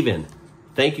 Steven,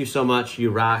 thank you so much.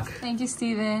 You rock. Thank you,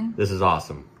 Steven. This is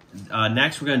awesome.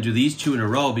 Next, we're going to do these two in a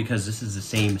row because this is the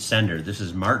same sender. This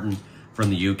is Martin from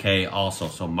the UK also.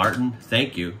 So Martin,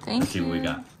 thank you. Thank Let's see you. what we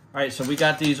got. All right, so we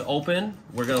got these open.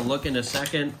 We're going to look in a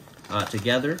second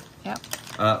together. Yep.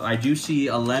 I do see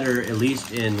a letter at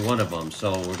least in one of them,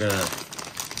 so we're going to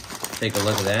take a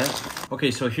look at that. Okay,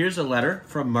 so here's a letter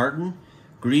from Martin.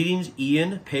 Greetings,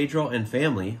 Ian, Pedro, and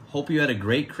family. Hope you had a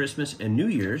great Christmas and New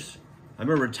Year's. I'm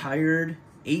a retired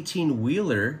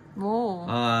 18-wheeler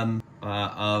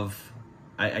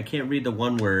I can't read the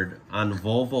one word, on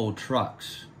Volvo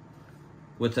trucks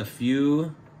with a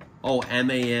few,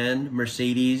 MAN,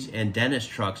 Mercedes, and Dennis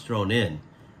trucks thrown in.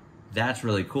 That's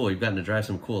really cool. You've gotten to drive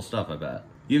some cool stuff, I bet.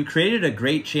 You've created a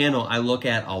great channel I look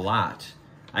at a lot.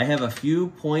 I have a few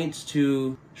points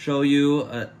to show you.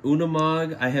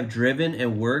 Unimog I have driven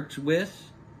and worked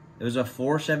with. It was a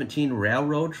 417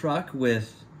 railroad truck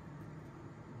with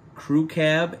crew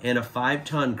cab and a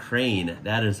 5-ton crane.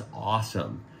 That is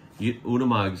awesome.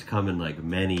 Unimogs come in like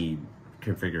many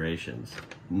configurations.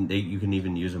 You can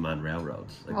even use them on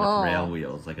railroads, like with rail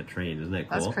wheels, like a train. Isn't that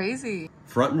cool? That's crazy.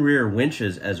 Front and rear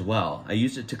winches as well. I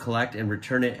used it to collect and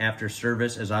return it after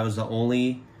service, as I was the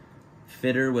only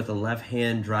fitter with a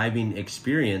left-hand driving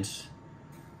experience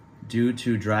due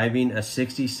to driving a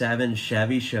 67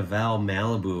 Chevy Chevelle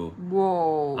Malibu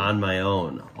on my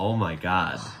own. Oh my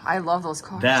God. I love those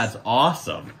cars. That's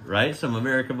awesome, right? Some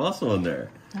American muscle in there.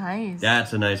 Nice.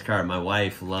 That's a nice car. My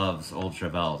wife loves old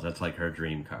Chevelles. That's like her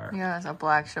dream car. Yes, a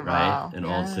black Chevelle. Right? An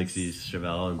old 60s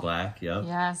Chevelle in black, yep.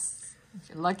 Yes. If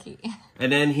you're lucky.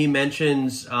 And then he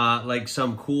mentions like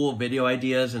some cool video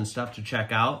ideas and stuff to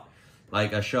check out,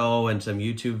 like a show and some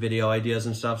YouTube video ideas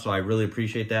and stuff. So I really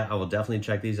appreciate that. I will definitely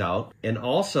check these out. And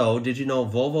also, did you know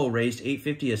Volvo raced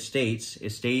 850 estates?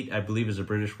 Estate, I believe, is a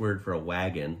British word for a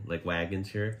wagon, like wagons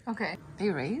here. Okay. They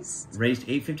raced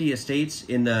 850 estates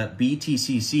in the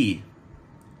BTCC.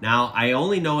 Now, I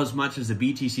only know as much as the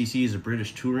BTCC is a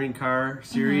British touring car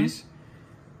series.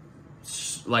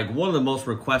 Like one of the most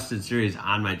requested series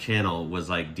on my channel was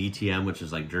like DTM, which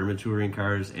is like German touring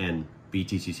cars, and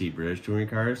BTCC, British touring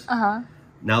cars.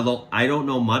 Now, though I don't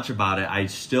know much about it, I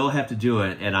still have to do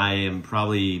it, and I am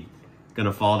probably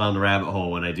gonna fall down the rabbit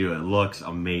hole when I do it. It looks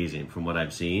amazing from what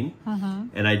I've seen.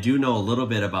 And I do know a little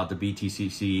bit about the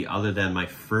BTCC, other than my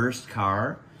first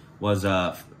car was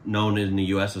known in the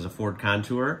US as a Ford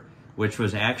Contour, which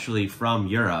was actually from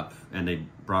Europe, and they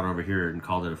brought it over here and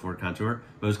called it a Ford Contour.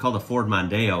 But it was called a Ford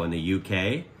Mondeo in the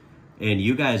UK. And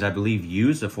you guys, I believe,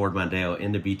 used the Ford Mondeo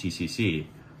in the BTCC.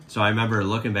 So I remember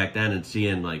looking back then and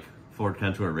seeing like Ford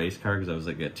Contour race car, because I was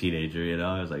like a teenager, you know.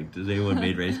 I was like, does anyone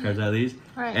made race cars out of these?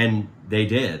 Right. And they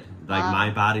did. Like my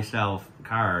body style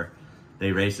car,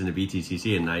 they raced in the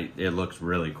BTCC, and it looks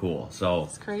really cool. So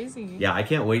It's crazy. yeah, I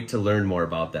can't wait to learn more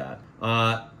about that.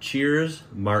 Cheers,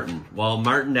 Martin. Well,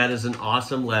 Martin, that is an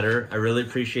awesome letter. I really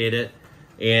appreciate it.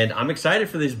 And I'm excited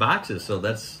for these boxes, so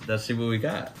let's see what we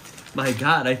got. My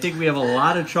God, I think we have a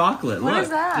lot of chocolate. What Look, is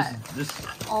that? Just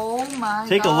Oh my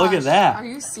take a look at that. Are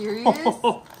you serious?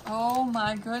 Oh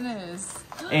my goodness.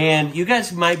 And you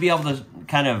guys might be able to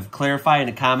kind of clarify in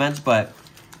the comments, but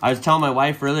I was telling my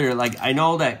wife earlier, like, I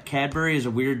know that Cadbury is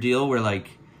a weird deal where, like,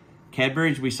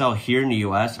 Cadburys we sell here in the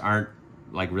U.S. aren't,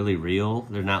 like, really real.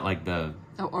 They're not like the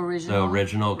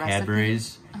original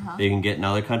Cadburys that you can get in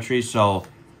other countries. So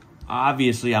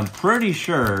obviously, I'm pretty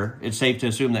sure it's safe to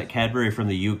assume that Cadbury from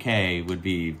the UK would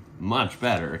be much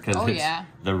better, because it's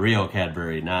the real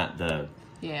Cadbury, not the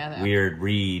weird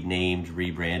renamed,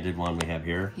 rebranded one we have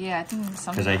here. Yeah, I think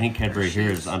something. Because I think Cadbury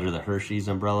here is under the Hershey's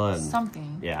umbrella. And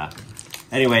something. Yeah.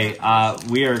 Anyway,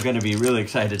 we are going to be really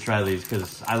excited to try these,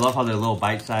 because I love how they're little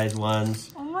bite-sized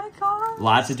ones. Oh my God.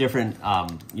 Lots of different,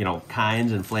 you know,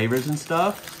 kinds and flavors and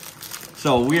stuff.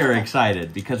 So we are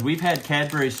excited because we've had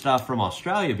Cadbury stuff from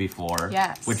Australia before,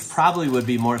 which probably would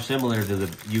be more similar to the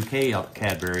UK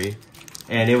Cadbury,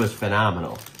 and it was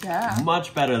phenomenal. Yeah.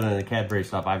 Much better than the Cadbury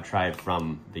stuff I've tried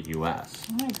from the US.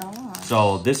 Oh my God.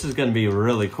 So this is going to be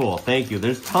really cool. Thank you.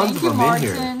 There's tons of them Martin.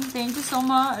 in here. Thank you so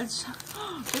much.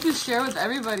 We can share with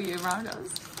everybody around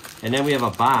us. And then we have a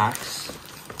box.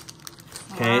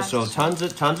 Okay, so tons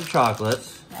of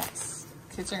chocolates. Yes.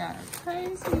 Kids are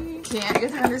going crazy. Candy.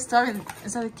 It's under stuff.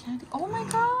 Is that a candy? Oh my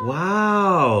God.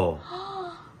 Wow.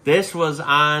 This was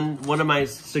on one of my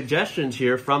suggestions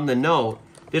here from the note.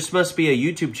 This must be a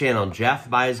YouTube channel, Jeff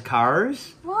Buys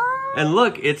Cars. What? And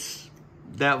look, it's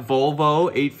that Volvo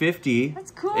 850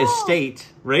 That's cool. estate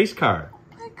race car.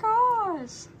 Oh my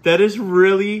gosh. That is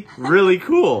really, really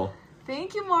cool.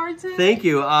 Thank you, Martin. Thank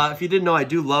you. If you didn't know, I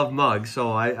do love mugs,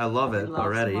 so I love it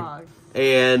already.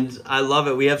 And I love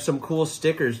it. We have some cool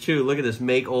stickers, too. Look at this.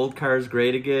 Make old cars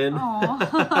great again.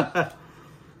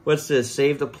 What's this?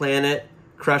 Save the planet.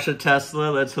 Crush a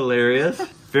Tesla. That's hilarious.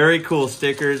 Very cool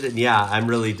stickers. And yeah, I'm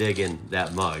really digging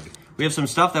that mug. We have some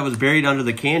stuff that was buried under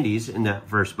the candies in that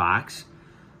first box.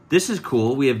 This is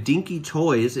cool. We have Dinky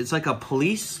Toys. It's like a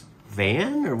police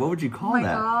van, or what would you call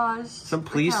that? Oh my gosh. Some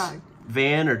police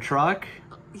van or truck.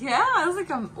 Yeah, it's like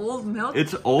an old milk.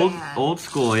 It's old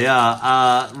school,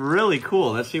 yeah. Really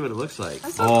cool. Let's see what it looks like.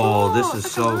 That's so cool. This is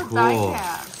it's so like cool.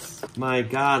 My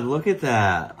God, look at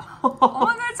that. Oh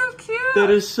my God, so cute. That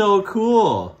is so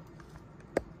cool.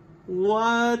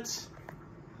 What?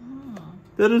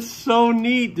 That is so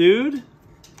neat, dude.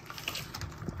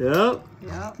 Yep.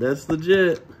 That's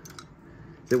legit.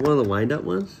 Is it one of the wind-up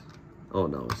ones? Oh,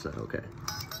 no, it's not. Okay.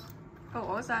 Oh,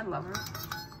 what was that, lover?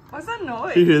 What's that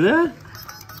noise? Did you hear that?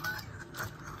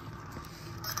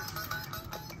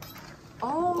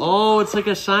 Oh, it's like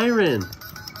a siren.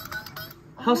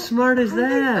 How smart is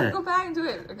that? Go back and do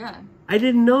it again. I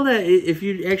didn't know that. If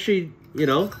you actually, you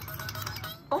know,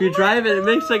 if you drive it, it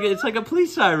makes like it's like a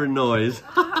police siren noise.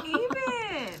 How even?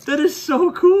 That is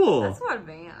so cool. That's what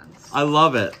advanced. I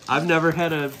love it. I've never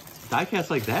had a diecast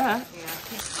like that. Yeah.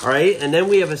 All right, and then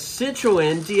we have a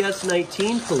Citroen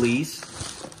DS19 Police.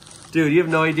 Dude, you have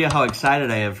no idea how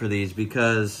excited I am for these,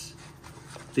 because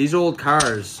these old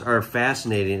cars are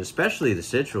fascinating, especially the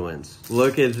Citroens.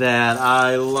 Look at that.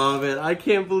 I love it. I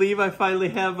can't believe I finally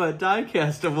have a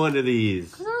diecast of one of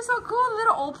these. They're so cool,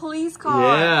 little old police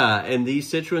cars. Yeah, and these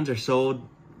Citroens are so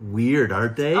weird,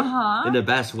 aren't they? In the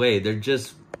best way. They're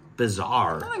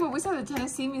bizarre. Kind of like what we saw at the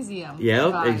Tennessee Museum.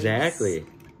 Yep, vibes. exactly.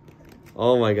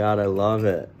 Oh my God, I love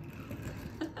it.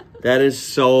 That is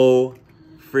so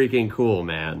freaking cool,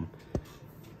 man.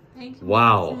 Thank you.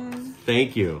 Wow. Martin.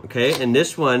 Thank you. Okay, and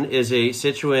this one is a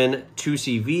Citroen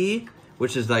 2CV,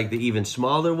 which is like the even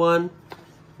smaller one.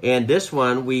 And this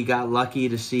one we got lucky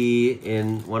to see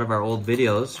in one of our old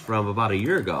videos from about a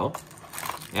year ago.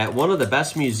 At one of the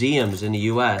best museums in the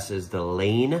U.S. is the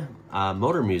Lane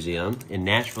Motor Museum in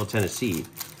Nashville, Tennessee.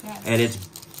 Yes. And it's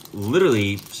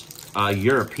literally a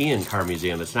European car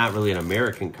museum. It's not really an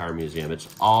American car museum. It's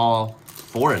all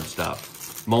foreign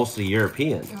stuff, mostly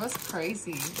European. It was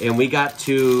crazy. And we got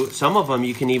to, some of them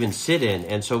you can even sit in.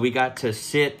 And so we got to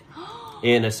sit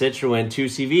in a Citroen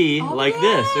 2CV like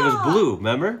this. It was blue,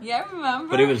 remember? Yeah, I remember.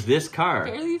 But it was this car.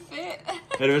 Barely fit.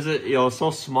 And it was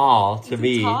so small to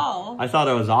me. Tall. I thought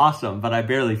it was awesome, but I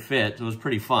barely fit. It was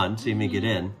pretty fun seeing me get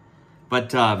in.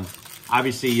 But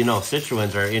obviously,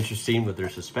 Citroens are interesting with their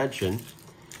suspension.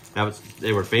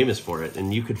 They were famous for it,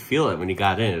 and you could feel it when you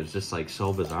got in. It was just like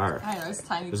so bizarre. I know, it's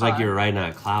tiny. It was like you were riding on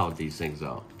a cloud, these things,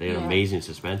 though. They had amazing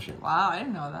suspension. Wow, I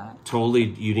didn't know that. Totally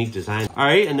unique design. All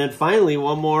right, and then finally,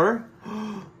 one more.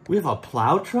 We have a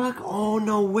plow truck? Oh,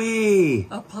 no way.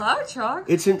 A plow truck?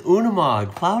 It's an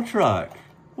Unimog plow truck.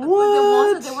 What? Like the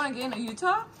ones that they want to get in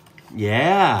Utah?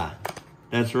 Yeah,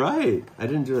 that's right. I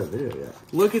didn't do that video yet.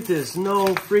 Look at this. No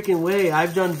freaking way.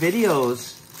 I've done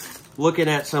videos looking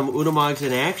at some Unimogs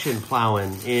in action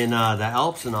plowing in the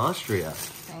Alps in Austria.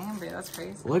 Damn, bro, that's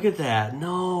crazy. Look at that.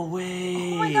 No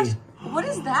way. Oh my gosh. What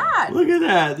is that? Look at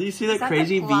that. Do you see that that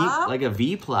crazy the V? plow? Like a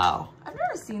V plow. I've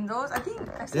never seen those. I think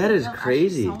I've seen That is them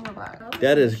crazy. actually sung about.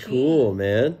 That is cool,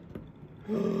 man.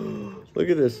 Look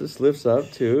at this. This lifts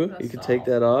up too. That's You can all. take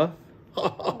that off.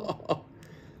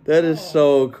 That is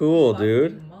so cool,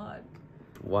 dude. Mud.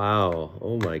 Wow.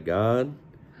 Oh my God.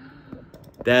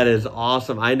 That is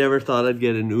awesome. I never thought I'd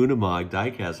get an Unimog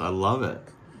diecast. I love it.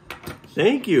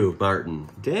 Thank you, Martin.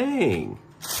 Dang.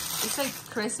 It's like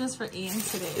Christmas for Ian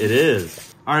today. It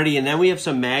is. Alrighty, and then we have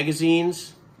some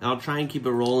magazines. I'll try and keep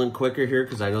it rolling quicker here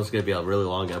because I know it's going to be a really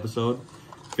long episode.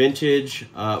 Vintage,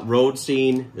 road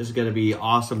scene. This is going to be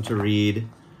awesome to read.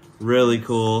 Really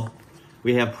cool.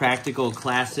 We have Practical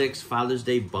Classics, Father's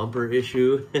Day bumper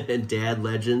issue, and Dad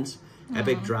Legends.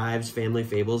 Epic Drives, Family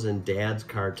Fables, and Dad's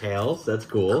Car Tales. That's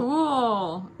cool.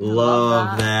 Cool.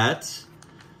 Love that.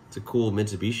 It's a cool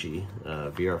Mitsubishi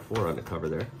VR4 on the cover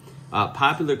there.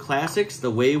 Popular Classics, The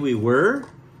Way We Were.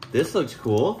 This looks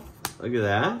cool. Look at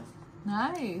that.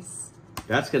 Nice.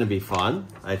 That's going to be fun,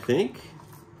 I think.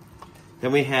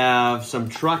 Then we have some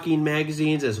trucking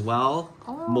magazines as well.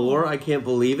 Oh. More. I can't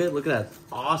believe it. Look at that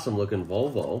awesome looking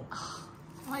Volvo. Oh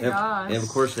my gosh. And of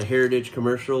course the Heritage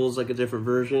commercials, like a different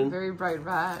version. Very bright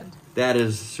red. That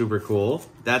is super cool.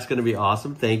 That's going to be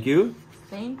awesome. Thank you.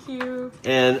 Thank you.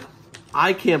 And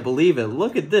I can't believe it.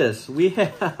 Look at this. We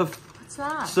have What's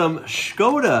that? some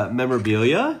Skoda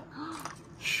memorabilia.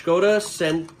 Skoda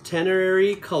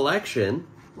Centenary Collection.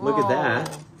 Look at that.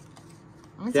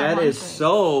 Whoa. That is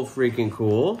so freaking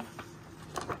cool.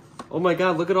 Oh my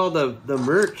God, look at all the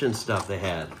merch and stuff they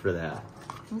had for that.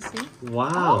 Let me see.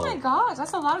 Wow. Oh my gosh,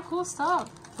 that's a lot of cool stuff.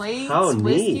 Plates, How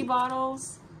whiskey neat.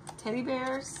 bottles, teddy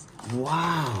bears.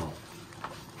 Wow.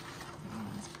 Man,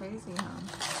 that's crazy, huh?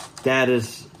 That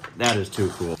is too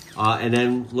cool. And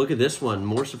then look at this one.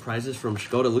 More surprises from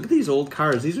Skoda. Look at these old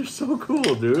cars. These are so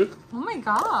cool, dude. Oh my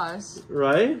gosh.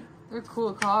 Right? They're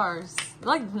cool cars. They're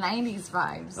like 90s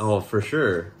vibes. Oh, for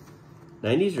sure.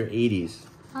 90s or 80s.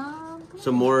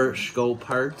 Some more Sko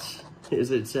parts,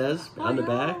 as it says on the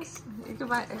back. You can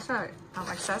buy extra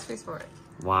accessories for it.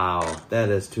 Wow, that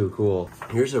is too cool.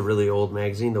 Here's a really old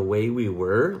magazine, The Way We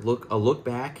Were. A look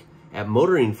back at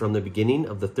motoring from the beginning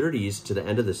of the 30s to the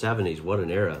end of the 70s. What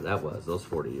an era that was, those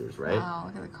 40 years, right? Wow,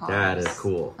 look at the cars. That is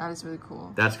cool. That is really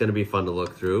cool. That's going to be fun to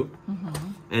look through.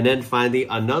 And then finally,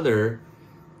 another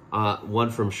one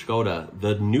from Skoda,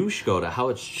 the new Skoda, how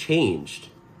it's changed.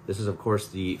 This is, of course,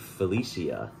 the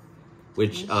Felicia,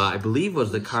 which I believe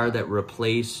was the car that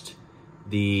replaced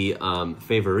the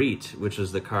Favorite, which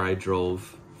was the car I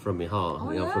drove from Michal,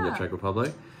 from the Czech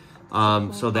Republic.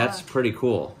 So that's pretty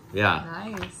cool. Yeah.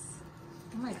 Nice.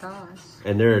 Oh my gosh.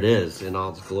 And there it is in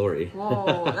all its glory.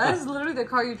 Whoa, that is literally the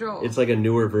car you drove. It's like a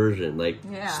newer version, like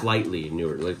Yeah. slightly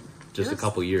newer, like just a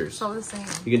couple years. So the same.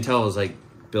 You can tell it was like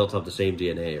built up the same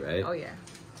DNA, right? Oh yeah.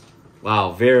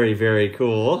 Wow, very, very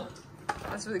cool.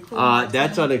 That's really cool.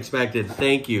 That's unexpected.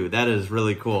 Thank you. That is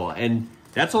really cool. And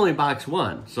that's only box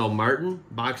one. So Martin,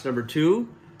 box number 2.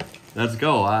 Let's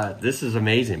go. This is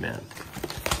amazing, man.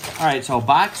 All right, so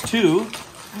box 2.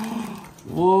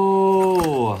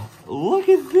 Whoa, look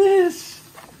at this.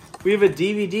 We have a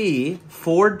DVD,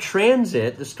 Ford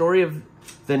Transit, the story of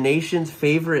the nation's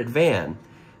favorite van.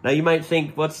 Now you might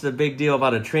think, what's the big deal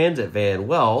about a transit van?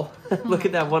 Well, look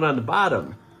at that one on the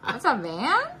bottom. That's a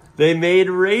van? They made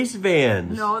race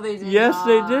vans. No, they did Yes, not.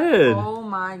 they did. Oh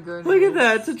my goodness. Look at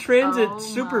that. It's a transit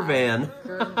super van.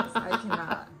 Goodness, I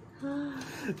cannot.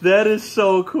 That is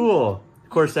so cool. Of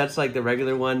course, that's like the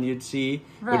regular one you'd see.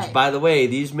 Right. Which, by the way,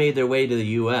 these made their way to the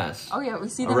U.S. Oh yeah, we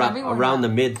see them everywhere around now.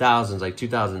 the mid-thousands, like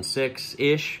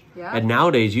 2006-ish. Yeah. And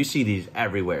nowadays, you see these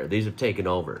everywhere. These have taken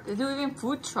over. They do even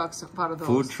food trucks out of those.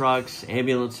 Food trucks,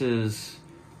 ambulances,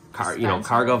 cargo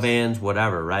Dispensers. vans,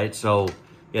 whatever, right? So,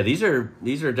 yeah, these are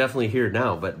definitely here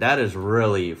now, but that is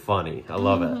really funny. I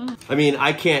love it. I mean,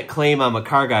 I can't claim I'm a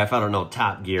car guy if I don't know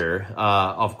Top Gear.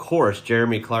 Of course,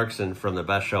 Jeremy Clarkson from The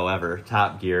Best Show Ever,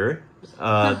 Top Gear.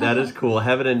 That is cool.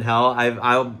 Heaven and Hell.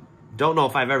 I don't know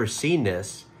if I've ever seen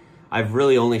this. I've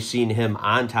really only seen him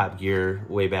on Top Gear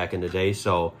way back in the day,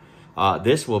 so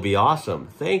this will be awesome.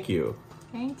 Thank you.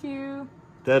 Thank you.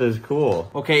 That is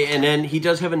cool. Okay, and then he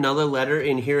does have another letter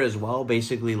in here as well,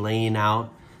 basically laying out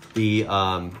the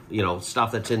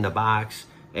stuff that's in the box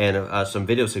and some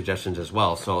video suggestions as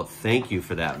well. So thank you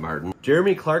for that, Martin.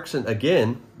 Jeremy Clarkson,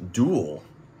 again, dual.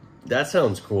 That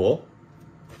sounds cool.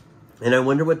 And I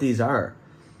wonder what these are.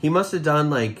 He must have done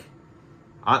like,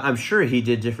 I'm sure he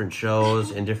did different shows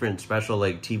and different special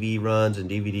like TV runs and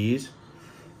DVDs.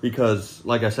 Because,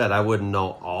 like I said, I wouldn't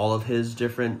know all of his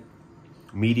different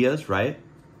medias, right?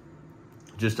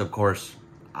 Just, of course,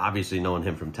 obviously knowing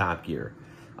him from Top Gear.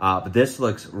 But this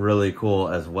looks really cool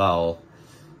as well.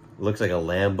 Looks like a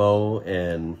Lambo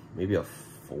and maybe a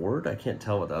Ford. I can't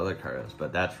tell what the other car is,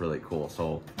 but that's really cool.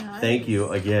 So thank you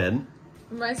again.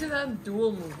 Reminds me of that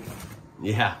Duel movie.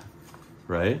 Yeah,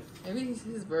 right? Maybe it's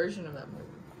his version of that movie.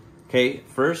 Okay,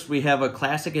 first we have a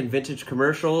classic and vintage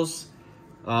commercials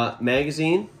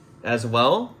magazine as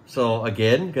well. So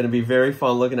again, going to be very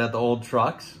fun looking at the old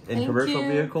trucks and Thank commercial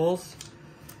you. vehicles.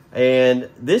 And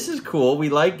this is cool. We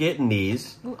like getting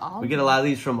these. Ooh, We get a lot of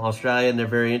these from Australia, and they're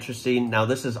very interesting. Now,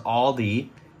 this is Aldi,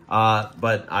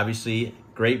 but obviously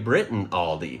Great Britain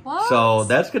Aldi. What? So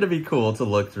that's going to be cool to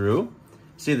look through.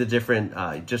 See the different,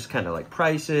 just kind of like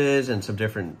prices and some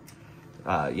different,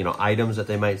 items that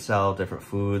they might sell, different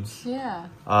foods. Yeah.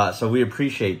 So we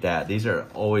appreciate that. These are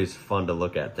always fun to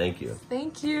look at. Thank you.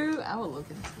 Thank you. I will look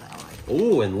into that one.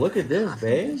 Ooh, and look at this,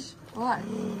 babe. What?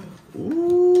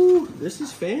 Ooh, this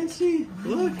is fancy.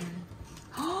 Look.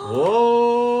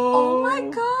 Whoa. Oh my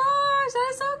gosh, that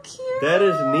is so cute. That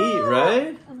is neat,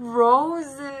 right?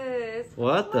 Roses.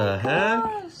 What Oh the my heck?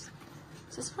 gosh.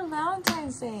 Just for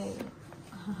Valentine's Day.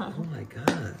 Oh my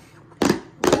god.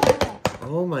 Wow.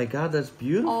 Oh my god, that's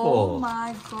beautiful. Oh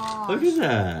my gosh. Look at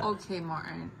that. Okay,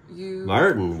 Martin.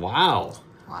 Martin, wow.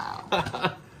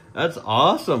 Wow. That's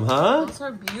awesome, huh? Those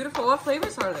are beautiful. What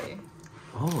flavors are they?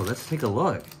 Oh, let's take a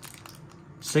look.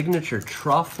 Signature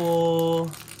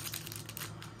truffle.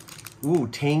 Ooh,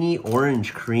 tangy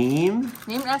orange cream.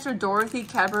 Named after Dorothy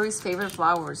Cadbury's favorite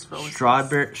flowers. Roses.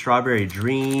 Strawberry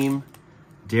dream.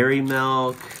 Dairy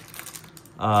milk.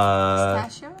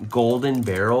 Pistachio? Golden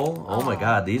barrel. Oh my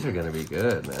god, these are gonna be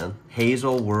good, man.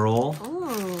 Hazel whirl.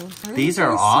 Ooh. These are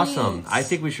very awesome. sweet. I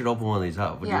think we should open one of these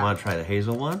up. Would you Yeah. want to try the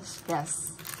hazel one?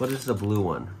 Yes. What is the blue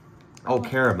one? Oh,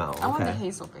 caramel. I want the Okay.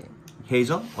 hazel, babe.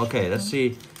 Hazel? Okay, let's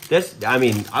see. This, I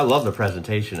mean, I love the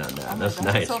presentation on that. Oh my That's God,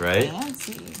 nice, so right?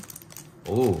 Fancy.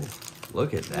 Ooh,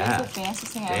 look at That's the that.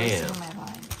 fanciest thing I've ever Damn. seen in my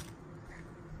life.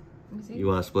 Let me see. You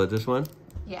want to split this one?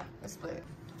 Yeah, let's split it.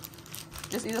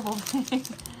 Just eat the whole thing.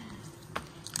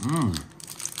 Mmm.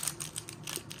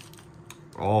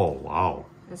 Oh, wow.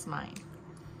 It's mine.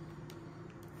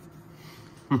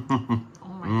 Oh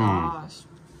my gosh.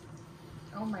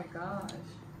 Oh my gosh.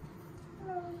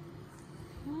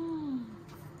 Mm.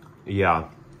 Yeah,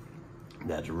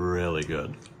 that's really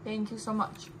good. Thank you so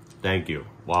much. Thank you.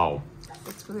 Wow.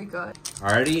 It's really good.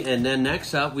 Alrighty, and then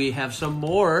next up we have some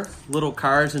more little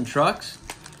cars and trucks.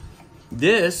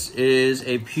 This is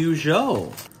a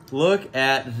Peugeot. Look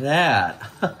at that.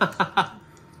 That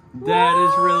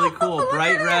is really cool. Look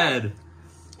Bright at it. red.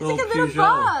 It's like a little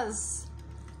bus.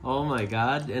 Oh my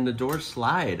god, and the doors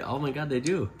slide. Oh my god, they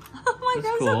do. Oh my That's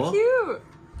god, cool. so cute.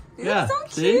 This Yeah, is so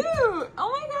see? cute. Oh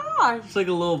my gosh. It's like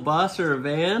a little bus or a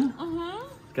van. Mm-hmm.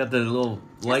 Got the little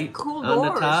light cool on the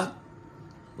doors. top.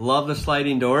 Love the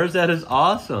sliding doors. That is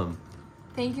awesome.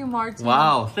 Thank you, Martin.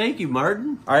 Wow, thank you,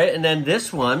 Martin. All right, and then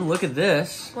this one, look at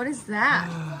this. What is that?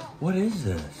 What is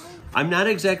this? I'm not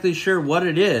exactly sure what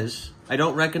it is. I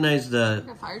don't recognize A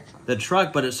fire truck. the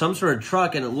truck, but it's some sort of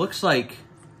truck, and it looks like,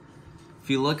 if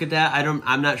you look at that,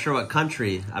 I'm not sure what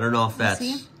country. I don't know if that's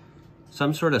see?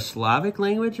 some sort of Slavic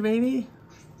language, maybe?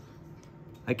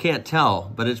 I can't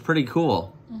tell, but it's pretty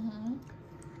cool.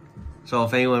 So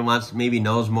if anyone maybe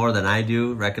knows more than I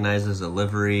do, recognizes the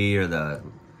livery or the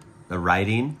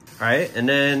writing. All right, and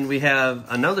then we have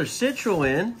another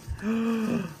Citroen.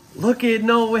 Look it,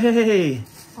 no way.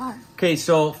 What? Okay,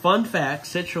 so fun fact,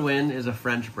 Citroen is a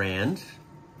French brand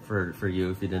for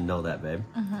you if you didn't know that, babe.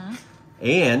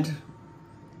 And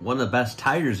one of the best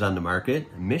tires on the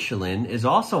market, Michelin, is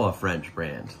also a French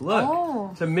brand.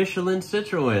 Look, it's a Michelin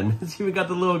Citroen. It's even got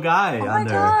the little guy on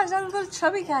there. Oh my gosh, that little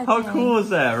chubby guy. How cool is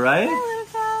that, right? Oh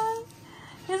my god.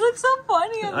 He looks so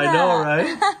funny in I know,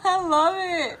 right? I love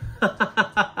it.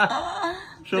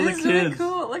 Show the This is kids. really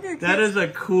cool. Look at the That kids. is a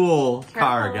cool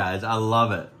car, Careful. guys. I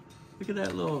love it. Look at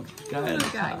that little guy. Little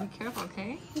guy. Be careful,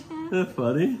 okay? Isn't that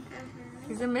funny?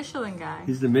 He's a Michelin guy.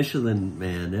 He's the Michelin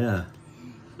man, yeah.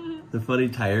 The funny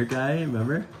tire guy,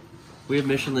 remember? We have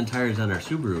Michelin tires on our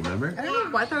Subaru, remember? I don't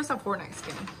know why I thought it was a Fortnite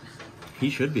skin. He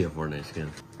should be a Fortnite skin.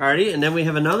 Alrighty, and then we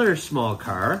have another small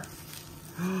car.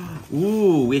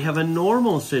 Ooh, we have a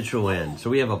normal Citroen. So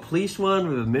we have a police one,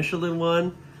 we have a Michelin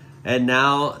one, and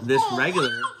now this regular.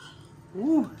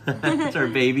 Ooh, it's our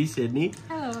baby, Sydney.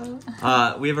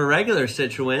 Hello. We have a regular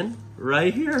Citroen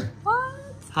right here. What?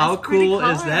 How That's pretty cool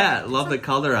is color. that? Love the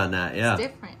color on that, yeah. It's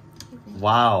different.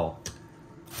 Wow.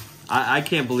 I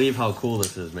can't believe how cool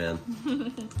this is, man.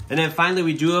 And then finally,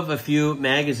 we do have a few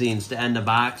magazines to end the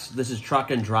box. This is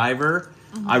Truck and Driver.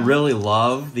 I really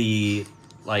love the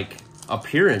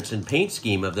appearance and paint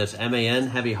scheme of this MAN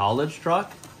heavy haulage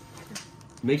truck.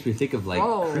 Makes me think of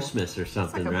Christmas or It's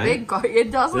something, like a right? big it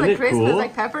does look Isn't like it Christmas, cool?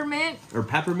 like peppermint. Or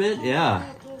peppermint, yeah.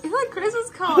 It's like Christmas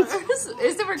colors.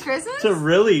 Is it for Christmas? It's a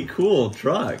really cool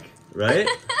truck, right?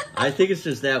 I think it's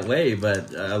just that way,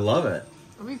 but I love it.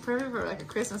 It'll be perfect for like a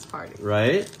Christmas party.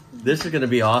 Right? This is going to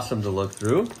be awesome to look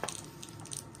through.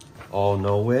 Oh,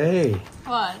 no way.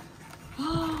 What?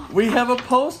 We have a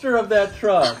poster of that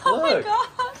truck. Oh my Look.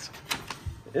 gosh.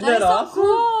 Isn't that so awesome?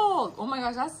 cool. Oh my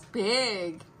gosh, that's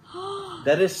big.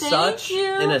 That is Thank such you.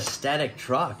 an aesthetic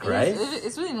truck, right?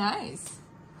 It's really nice.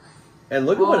 And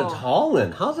look at what it's Whoa.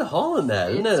 hauling. How's it hauling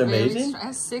that? Isn't that It's really amazing? strong. It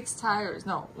has 6 tires.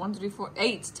 No, 1, 2, 3, 4,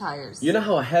 8 tires. You know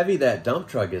how heavy that dump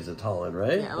truck is it's hauling,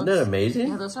 right? Yeah, it Isn't that looks- amazing?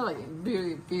 Yeah, those are like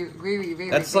very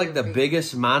That's like the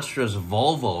biggest monstrous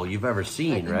Volvo you've ever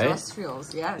seen, like right?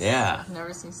 Industrials, yes. Yeah. I've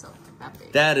never seen something that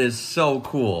big. That is so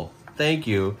cool. Thank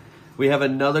you. We have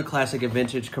another Classic and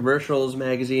Vintage Commercials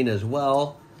magazine as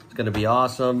well. It's going to be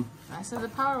awesome. I said the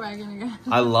Power Wagon again.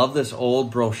 I love this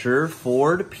old brochure,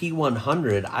 Ford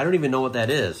P100. I don't even know what that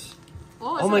is.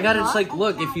 Oh my god, it's like,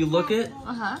 look, if you look it,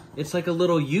 Uh-huh. it's like a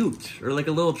little ute or like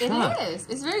a little truck. It is.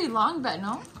 It's very long, but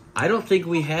no? I don't think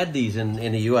we had these in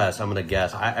the U.S., I'm going to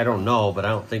guess. I don't know, but I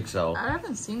don't think so. I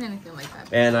haven't seen anything like that.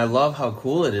 And I love how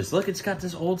cool it is. Look, it's got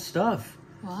this old stuff.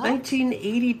 What?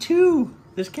 1982,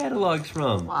 this catalog's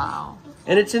from. Wow.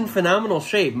 And it's in phenomenal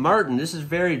shape. Martin, this is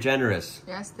very generous.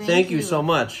 Yes, Thank you so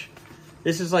much.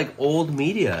 This is like old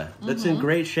media. That's in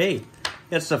great shape.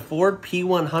 It's a Ford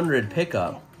P100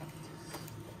 pickup.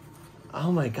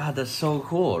 Oh my god, that's so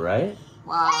cool, right?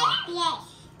 Wow.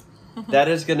 Yes. That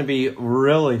is going to be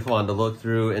really fun to look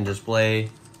through and display.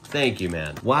 Thank you,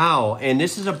 man. Wow, and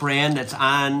this is a brand that's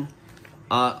on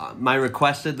my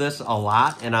requested list a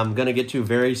lot, and I'm going to get to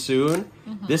very soon.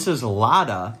 This is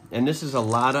Lada, and this is a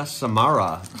Lada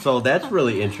Samara. So that's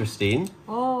really interesting.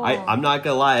 Oh. I'm not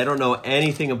going to lie, I don't know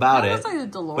anything about That it, looks like a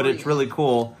DeLorean. but it's really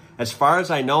cool. As far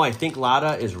as I know, I think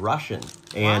Lada is Russian,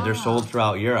 and they're Wow. sold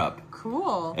throughout Europe.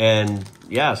 Cool. And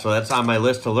yeah, so that's on my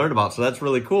list to learn about, so that's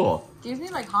really cool. Gives me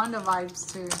like Honda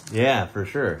vibes too. Yeah, for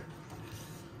sure.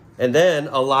 And then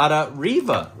a Lada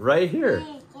Riva right here.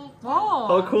 Whoa.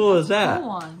 How cool is that? Cool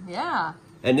one. Yeah.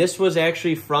 And this was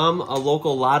actually from a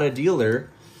local Lada dealer.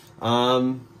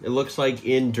 It looks like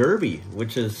in Derby,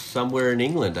 which is somewhere in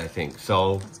England, I think.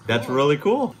 So that's cool. really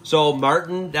cool. So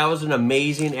Martin, that was an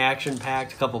amazing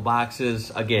action-packed couple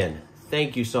boxes. Again,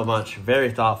 thank you so much.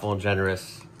 Very thoughtful and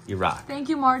generous. You rock. Thank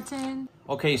you, Martin.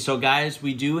 Okay, so guys,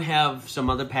 we do have some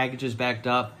other packages backed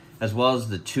up, as well as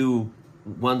the 2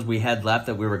 ones we had left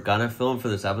that we were gonna film for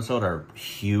this episode are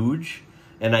huge.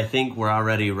 And I think we're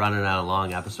already running on a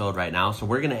long episode right now, so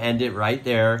we're gonna end it right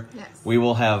there. Yes. We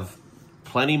will have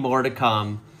plenty more to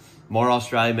come. More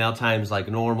Australian mail times like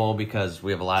normal because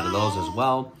we have a lot of those as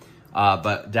well.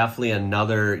 But definitely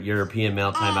another European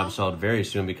mail time episode very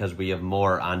soon because we have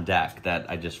more on deck that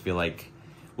I just feel like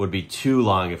would be too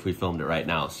long if we filmed it right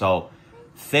now. So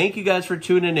thank you guys for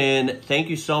tuning in. Thank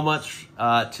you so much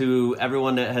to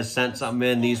everyone that has sent something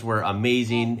in. These were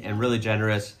amazing and really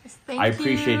generous. Thank I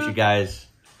appreciate you. you guys.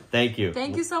 Thank you.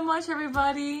 Thank you so much,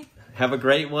 everybody. Have a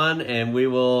great one, and we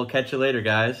will catch you later,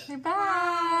 guys. Bye.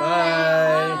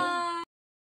 Bye.